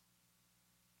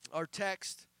 Our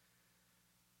text,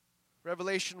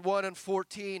 Revelation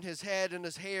 1:14, his head and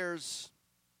his hairs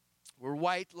were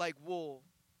white like wool,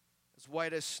 as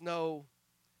white as snow.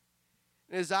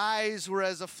 And his eyes were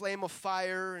as a flame of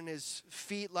fire, and his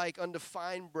feet like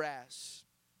undefined brass,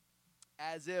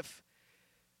 as if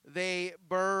they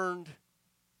burned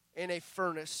in a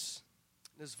furnace.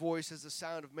 And his voice is the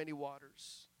sound of many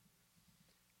waters.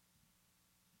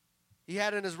 He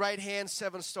had in his right hand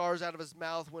 7 stars. Out of his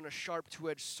mouth went a sharp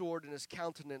two-edged sword, and his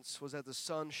countenance was as the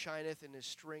sun shineth in his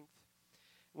strength.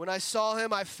 When I saw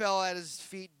him, I fell at his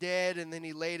feet dead, and then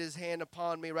he laid his hand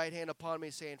upon me, right hand upon me,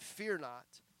 saying, fear not,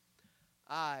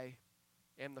 I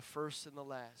am the first and the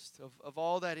last. Of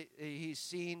all that he's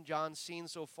seen, John's seen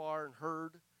so far and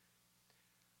heard,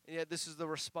 and yet this is the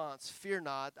response. Fear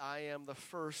not, I am the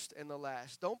first and the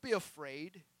last. Don't be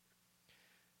afraid.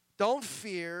 Don't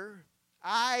fear.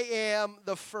 I am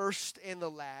the first and the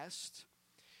last.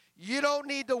 You don't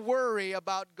need to worry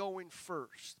about going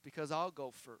first, because I'll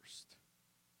go first.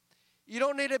 You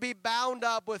don't need to be bound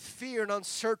up with fear and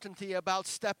uncertainty about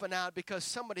stepping out, because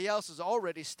somebody else has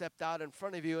already stepped out in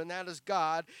front of you, and that is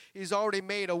God. He's already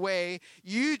made a way.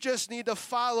 You just need to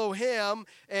follow him,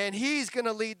 and he's going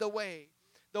to lead the way.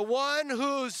 The one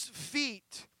whose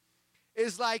feet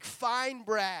is like fine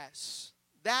brass,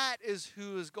 that is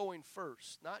who is going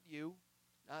first. Not you,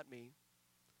 not me,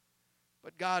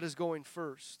 but God is going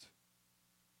first.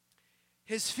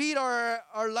 His feet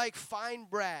are like fine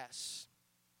brass,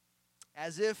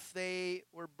 as if they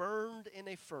were burned in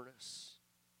a furnace.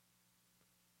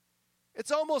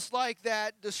 It's almost like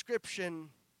that description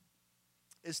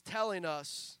is telling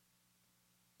us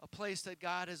a place that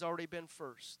God has already been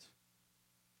first.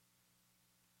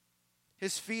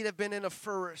 His feet have been in a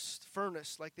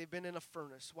furnace, like they've been in a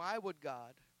furnace. Why would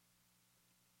God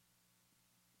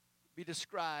be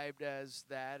described as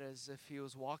that, as if he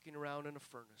was walking around in a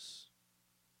furnace?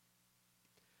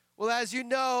 Well, as you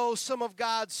know, some of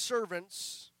God's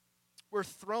servants were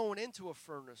thrown into a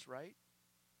furnace, right?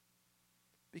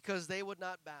 Because they would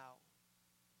not bow.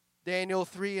 Daniel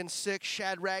 3:6,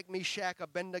 Shadrach, Meshach,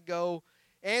 Abednego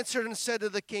answered and said to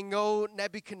the king, O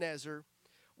Nebuchadnezzar,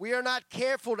 we are not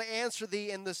careful to answer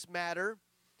thee in this matter.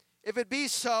 If it be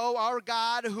so, our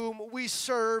God whom we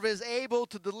serve is able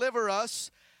to deliver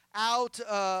us out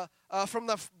from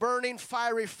the burning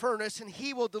fiery furnace, and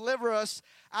he will deliver us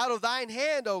out of thine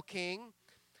hand, O king.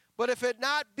 But if it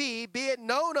not be it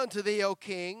known unto thee, O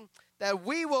king, that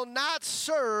we will not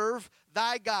serve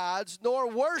thy gods, nor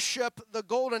worship the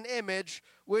golden image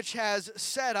which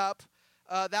thou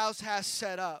hast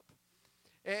set up.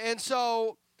 And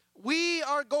so we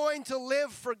are going to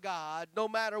live for God no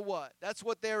matter what. That's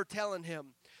what they were telling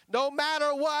him. No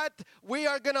matter what, we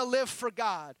are going to live for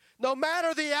God. No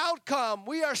matter the outcome,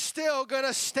 we are still going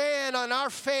to stand on our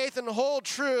faith and hold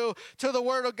true to the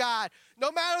Word of God.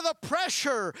 No matter the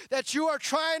pressure that you are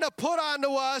trying to put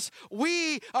onto us,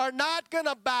 we are not going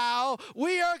to bow.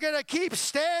 We are going to keep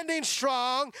standing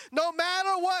strong. No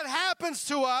matter what happens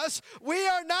to us, we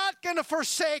are not going to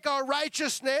forsake our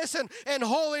righteousness and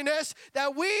holiness,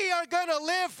 that we are going to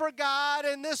live for God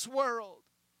in this world.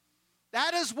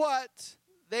 That is what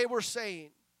they were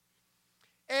saying.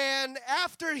 And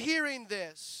after hearing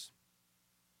this,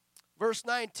 verse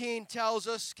 19 tells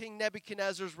us King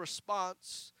Nebuchadnezzar's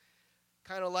response,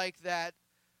 kind of like that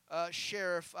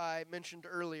sheriff I mentioned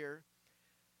earlier,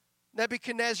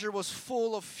 Nebuchadnezzar was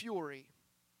full of fury,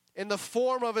 and the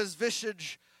form of his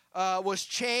visage was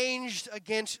changed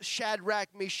against Shadrach,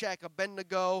 Meshach,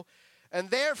 Abednego, and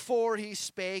therefore he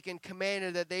spake and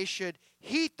commanded that they should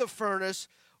heat the furnace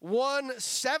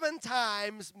 7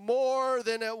 times more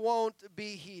than it won't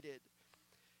be heated.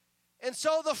 And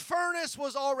so the furnace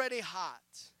was already hot.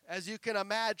 As you can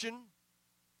imagine,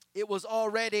 it was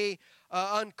already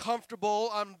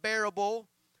uncomfortable, unbearable.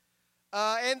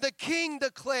 And the king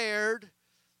declared,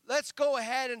 let's go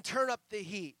ahead and turn up the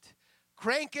heat.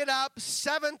 Crank it up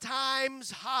 7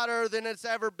 times hotter than it's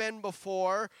ever been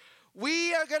before.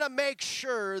 We are going to make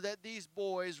sure that these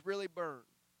boys really burn.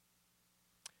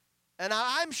 And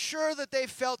I'm sure that they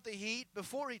felt the heat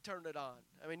before he turned it on.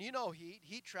 I mean, you know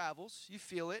heat travels, you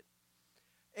feel it.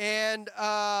 And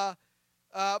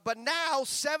but now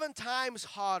 7 times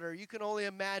hotter. You can only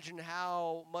imagine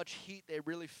how much heat they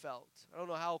really felt. I don't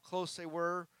know how close they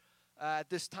were at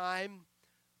this time,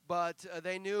 but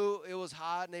they knew it was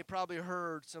hot, and they probably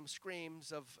heard some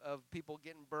screams of people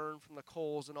getting burned from the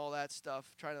coals and all that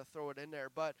stuff, trying to throw it in there.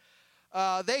 But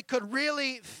they could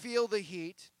really feel the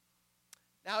heat.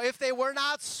 Now, if they were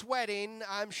not sweating,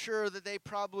 I'm sure that they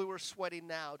probably were sweating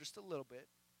now, just a little bit.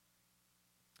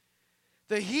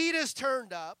 The heat is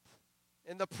turned up,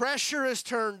 and the pressure is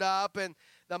turned up, and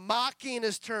the mocking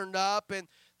is turned up, and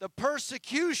the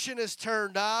persecution is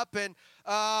turned up, and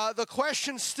the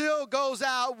question still goes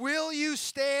out, will you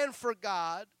stand for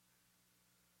God?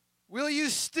 Will you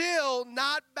still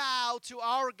not bow to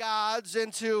our gods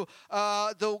and to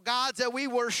the gods that we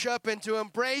worship and to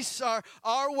embrace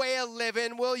our way of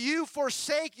living? Will you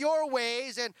forsake your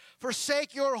ways and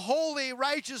forsake your holy,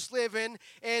 righteous living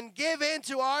and give in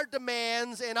to our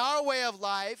demands and our way of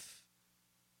life?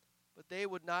 But they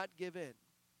would not give in.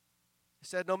 He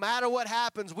said, no matter what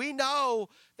happens, we know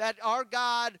that our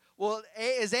God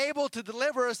is able to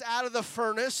deliver us out of the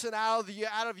furnace and out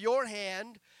of your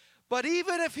hand. But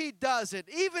even if he doesn't,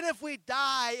 even if we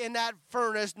die in that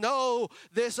furnace, know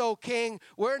this, O king,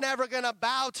 we're never going to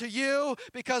bow to you,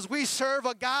 because we serve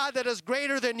a God that is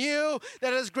greater than you,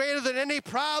 that is greater than any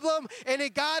problem, any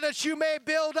God that you may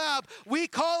build up. We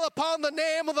call upon the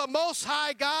name of the Most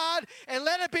High God, and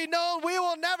let it be known we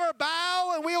will never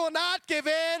bow and we will not give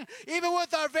in. Even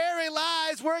with our very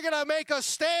lives, we're going to make a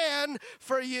stand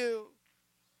for you.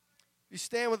 You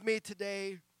stand with me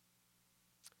today.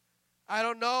 I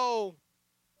don't know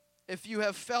if you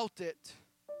have felt it,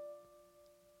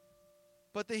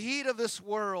 but the heat of this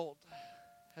world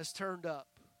has turned up.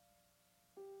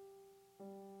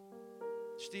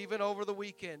 Stephen, over the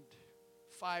weekend,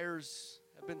 fires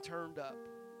have been turned up.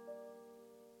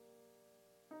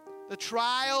 The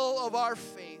trial of our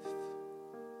faith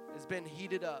has been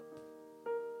heated up.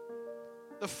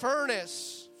 The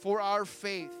furnace for our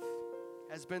faith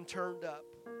has been turned up.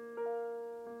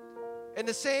 And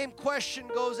the same question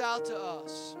goes out to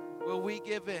us. Will we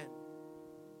give in?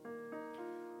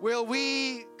 Will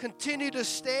we continue to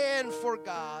stand for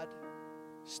God,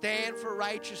 stand for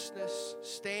righteousness,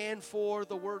 stand for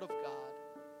the Word of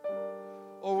God?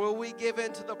 Or will we give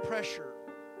in to the pressure?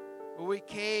 Will we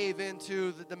cave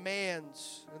into the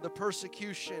demands and the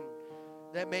persecution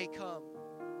that may come?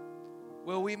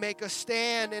 Will we make a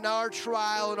stand in our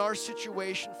trial, in our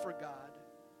situation for God?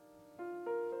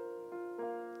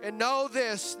 And know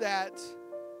this, that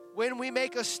when we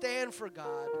make a stand for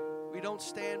God, we don't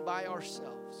stand by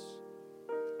ourselves.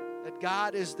 That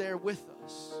God is there with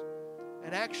us.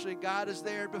 And actually, God is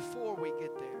there before we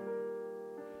get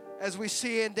there. As we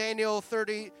see in Daniel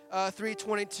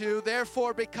 3:22,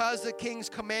 therefore, because the king's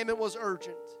commandment was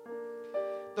urgent,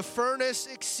 the furnace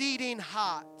exceeding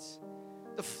hot,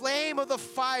 the flame of the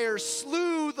fire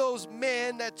slew those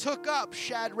men that took up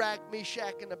Shadrach,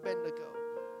 Meshach, and Abednego.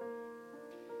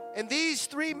 And these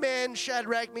 3 men,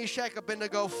 Shadrach, Meshach,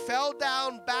 Abednego, fell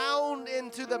down bound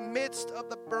into the midst of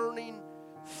the burning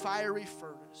fiery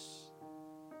furnace.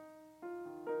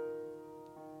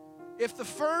 If the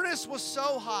furnace was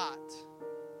so hot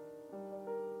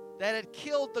that it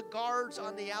killed the guards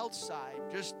on the outside,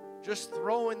 just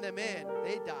throwing them in,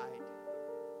 they died.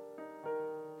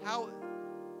 How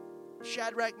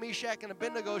Shadrach, Meshach, and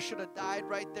Abednego should have died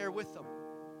right there with them,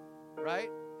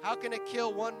 right? How can it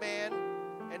kill one man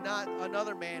and not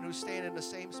another man who's standing in the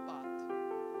same spot?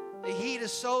 The heat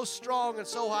is so strong and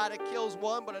so hot, it kills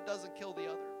one, but it doesn't kill the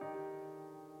other.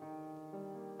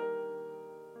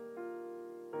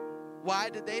 Why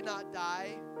did they not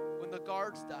die when the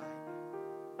guards died?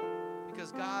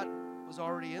 Because God was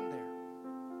already in there.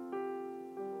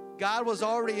 God was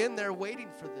already in there waiting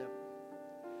for them.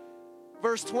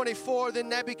 Verse 24, then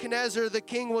Nebuchadnezzar the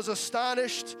king was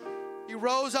astonished. He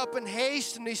rose up in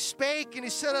haste, and he spake, and he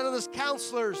said unto his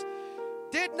counselors,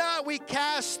 did not we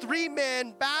cast 3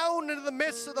 men bound into the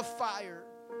midst of the fire?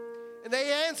 And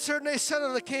they answered, and they said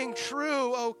unto the king,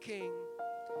 true, O king.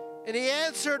 And he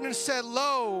answered and said,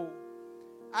 lo,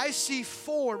 I see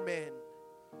 4 men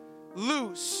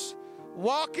loose,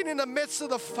 walking in the midst of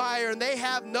the fire, and they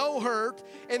have no hurt,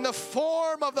 and the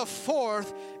form of the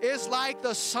 4th is like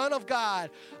the Son of God.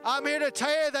 I'm here to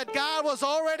tell you that God was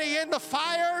already in the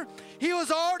fire. He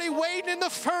was already waiting in the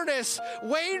furnace,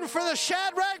 waiting for the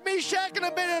Shadrach, Meshach, and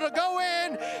Abednego to go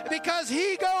in, because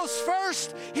he goes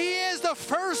first. He is the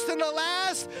first and the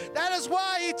last. That is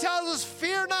why he tells us,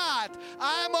 fear not,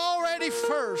 I'm already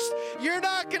first. You're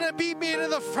not going to beat me into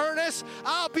the furnace.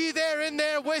 I'll be there in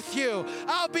there with you.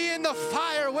 I'll be in the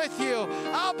fire with you.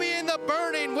 I'll be in the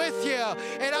burning with you,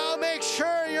 and I'll make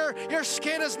sure your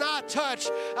skin is not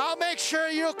touched. I'll make sure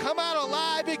you'll come out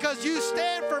alive, because you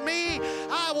stand for me,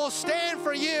 I will stand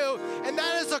for you. And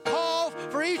that is a call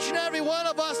for each and every one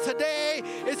of us today,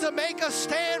 is to make a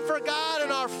stand for God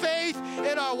in our faith,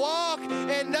 in our walk,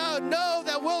 and know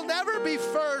that we'll never be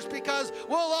first, because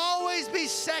we'll always be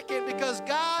second, because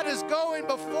God is going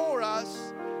before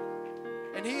us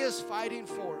and he is fighting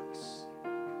for us.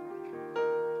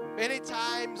 Many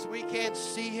times we can't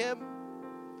see him,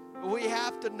 but we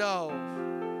have to know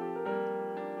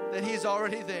that he's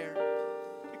already there,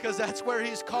 because that's where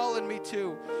he's calling me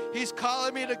to. He's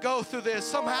calling me to go through this.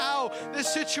 Somehow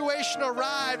this situation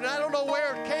arrived, and I don't know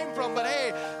where it came from, but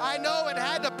hey, I know it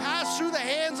had to pass through the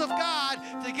hands of God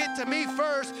to get to me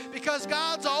first, because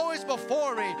God's always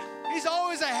before me. He's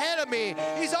always ahead of me.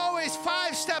 He's always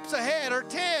 5 steps ahead, or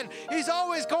 10. He's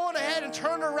always going ahead and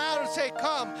turn around and say,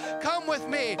 come with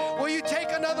me. Will you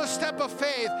take another step of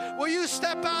faith? Will you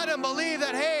step out and believe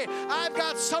that, hey, I've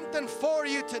got something for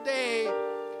you today?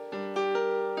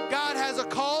 God has a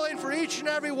calling for each and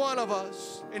every one of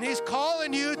us, and he's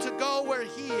calling you to go where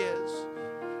he is.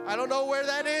 I don't know where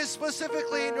that is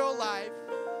specifically in your life,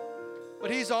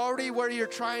 but he's already where you're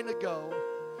trying to go.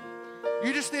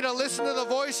 You just need to listen to the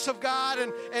voice of God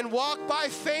and walk by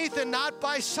faith and not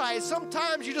by sight.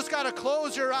 Sometimes you just got to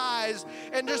close your eyes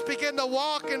and just begin to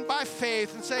walk in by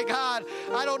faith and say, God,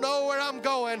 I don't know where I'm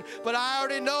going, but I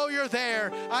already know you're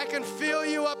there. I can feel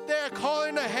you up there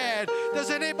calling ahead.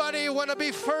 Does anybody want to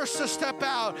be first to step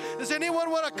out? Does anyone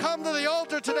want to come to the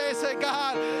altar today and say,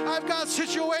 God, I've got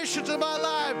situations in my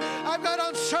life. I've got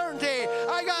uncertainty.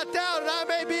 I got doubt, and I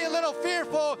may be a little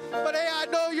fearful, but hey, I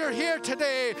know you're here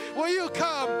today. Will you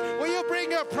come? Will you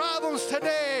bring your problems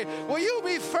today? Will you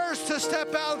be first to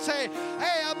step out and say,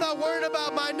 hey, I'm not worried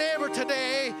about my neighbor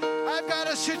today. I've got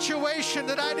a situation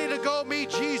that I need to go meet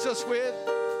Jesus with.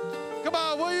 Come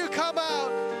on, will you come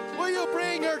out? Will you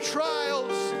bring your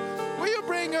trials? Will you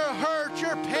bring your hurt,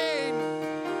 your pain?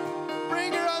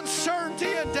 Bring your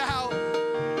uncertainty and doubt.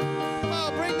 Come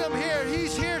on, bring them here.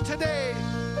 He's here today.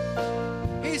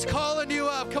 He's calling you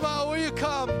up. Come on, will you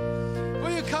come?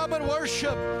 Will you come and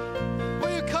worship?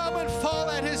 Will you come and fall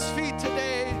at his feet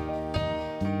today?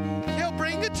 He'll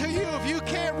bring it to you. If you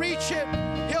can't reach it,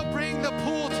 he'll bring the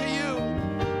pool to you.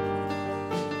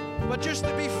 But just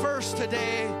to be first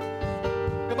today,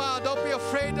 come on, don't be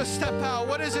afraid to step out.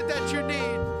 What is it that you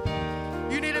need?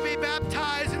 You need to be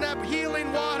baptized in that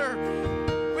healing water.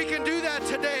 We can do that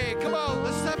today. Come on,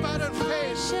 let's step out in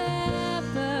faith.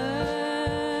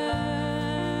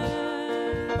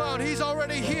 Come on, he's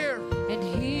already here. And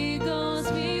he goes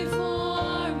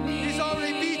before me. He's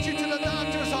already beat you to the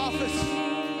doctor's office.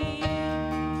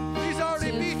 He's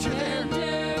already beat you there.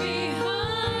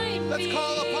 Let's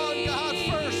call upon God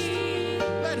first.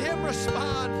 Let him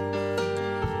respond.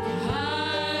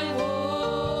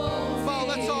 Come on,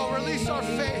 let's all release our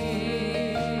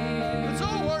faith. Let's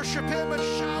all worship him and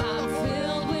shout on the Lord.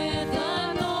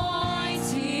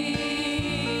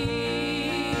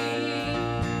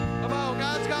 Come on,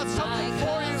 God's got something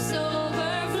for you.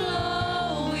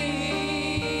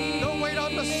 Don't wait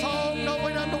on the song, don't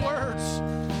wait on the words.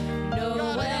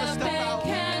 God, I gotta step out.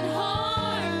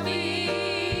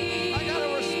 I gotta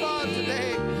respond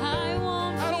today.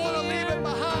 I don't want to leave it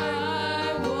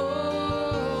behind.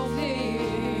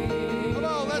 Come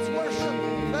on, let's worship.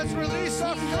 Let's release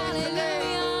our faith today.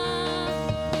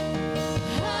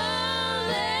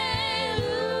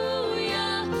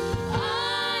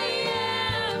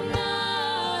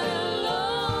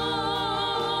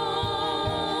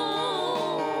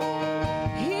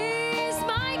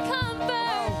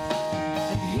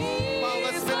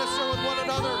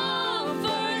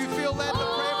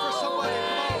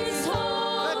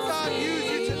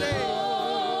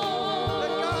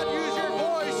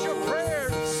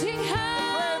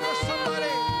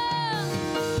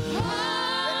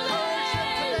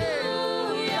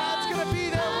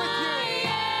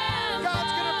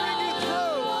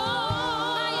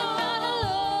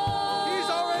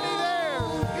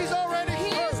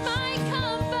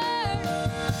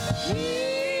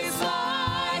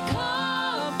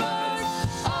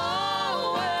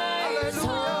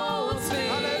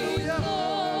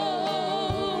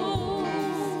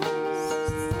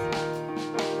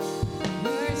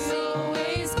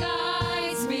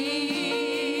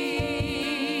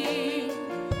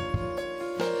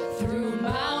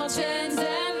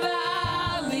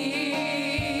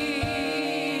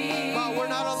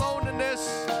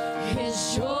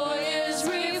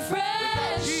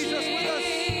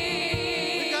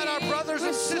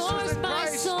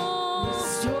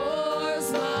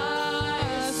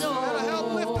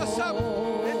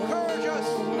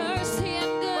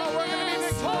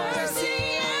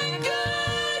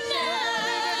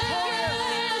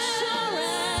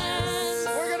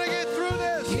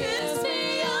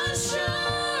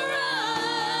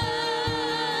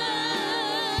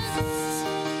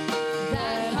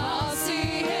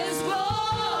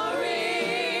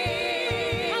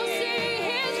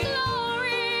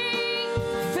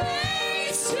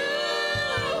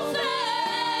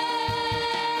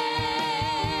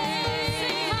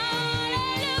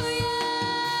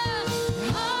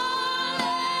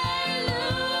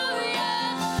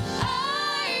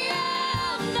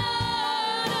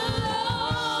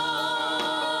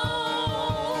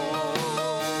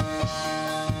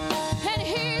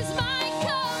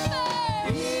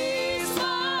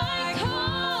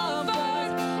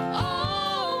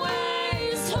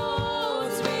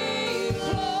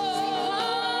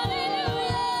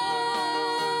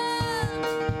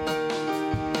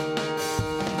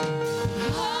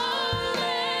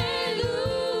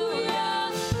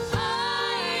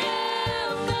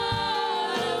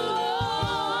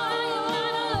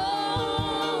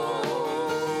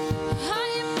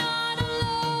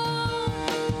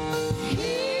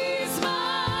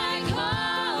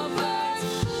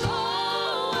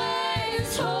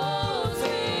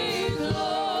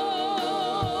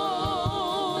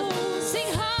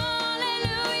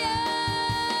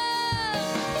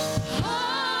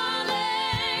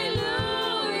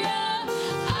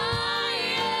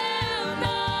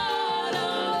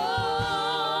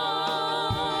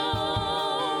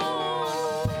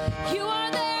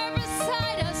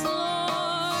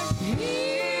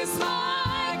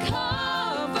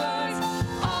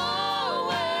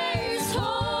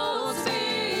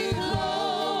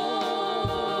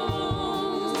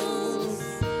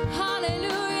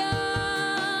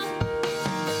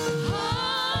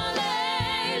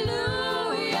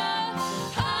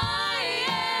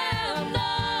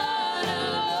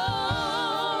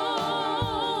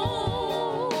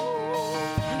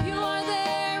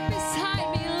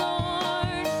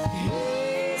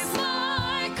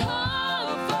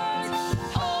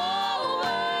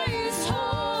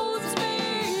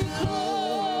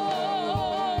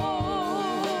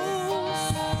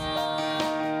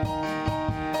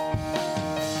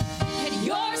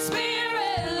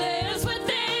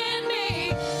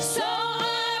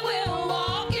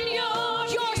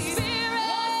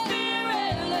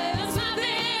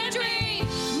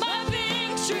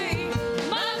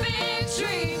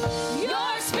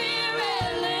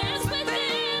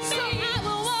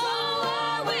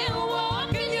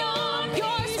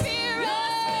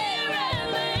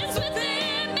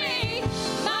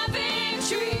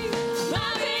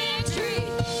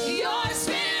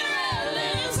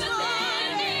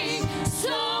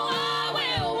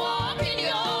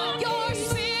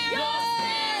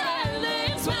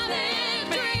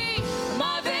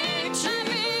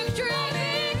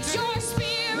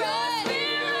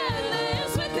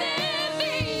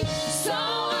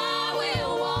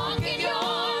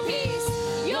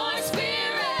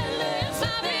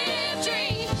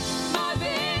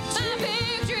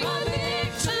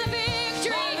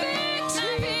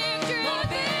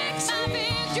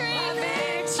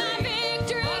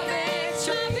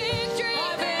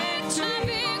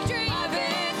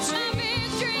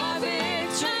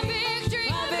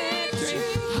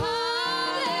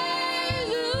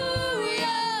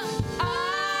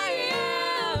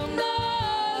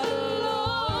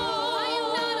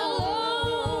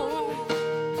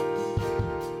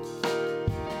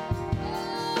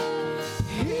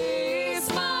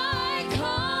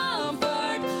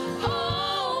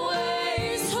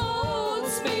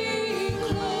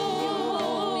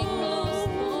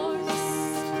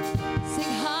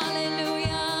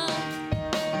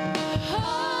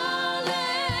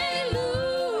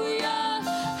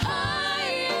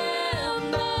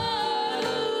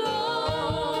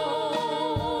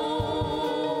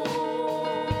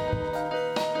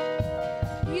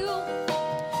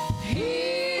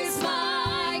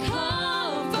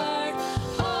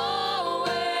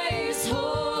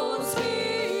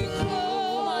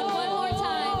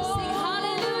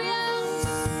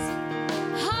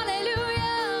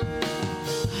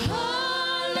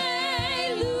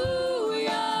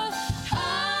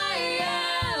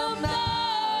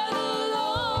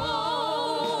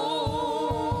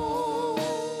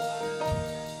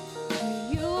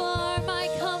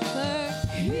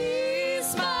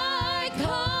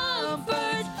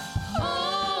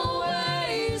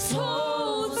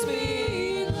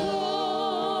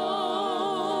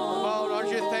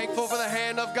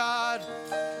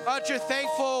 aren't you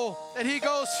thankful that he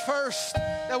goes first,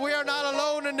 that we are not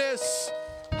alone in this?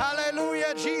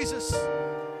 Hallelujah, Jesus.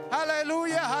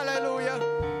 Hallelujah, hallelujah.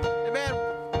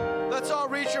 Amen. Let's all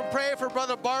reach and pray for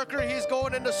Brother Barker. He's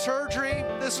going into surgery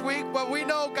this week, but we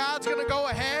know God's going to go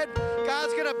ahead.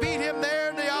 God's going to beat him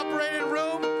there in the operating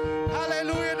room.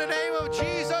 Hallelujah, in the name of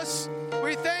Jesus.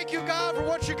 We thank you, God, for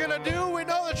what you're going to do. We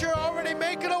know that you're already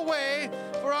making a way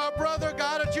for our brother,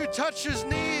 God, that you touch his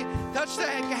knee, touch the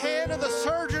hand of the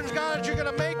surgeons, God, that you're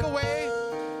going to make a way.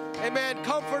 Amen.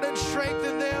 Comfort and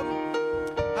strengthen them.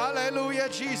 Hallelujah,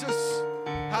 Jesus.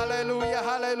 Hallelujah,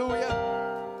 hallelujah.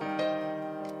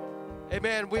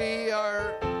 Amen. We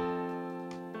are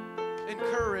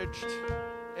encouraged,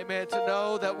 amen, to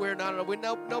know that we're not alone.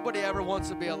 Nobody ever wants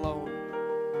to be alone.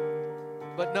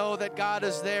 But know that God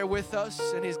is there with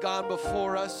us and he's gone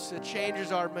before us. It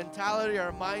changes our mentality,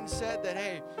 our mindset that,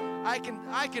 hey, I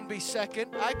can be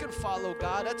second. I can follow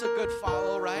God. That's a good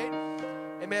follow, right?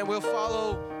 Amen. We'll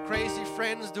follow crazy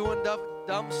friends doing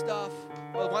dumb stuff.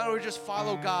 But why don't we just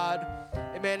follow God?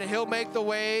 Amen. And he'll make the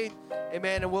way.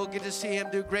 Amen. And we'll get to see him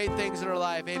do great things in our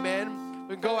life. Amen.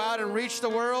 We can go out and reach the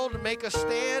world and make a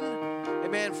stand.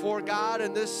 Amen. For God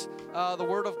and this, the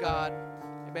word of God.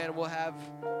 Amen. And we'll have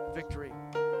victory.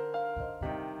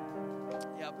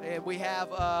 Yep. And we have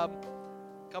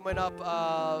coming up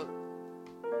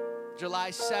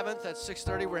July 7th at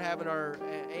 6:30. We're having our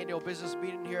annual business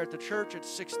meeting here at the church at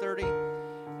 6:30.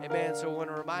 Amen. So we want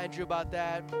to remind you about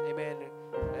that. Amen.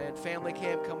 And family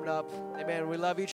camp coming up. Amen. We love each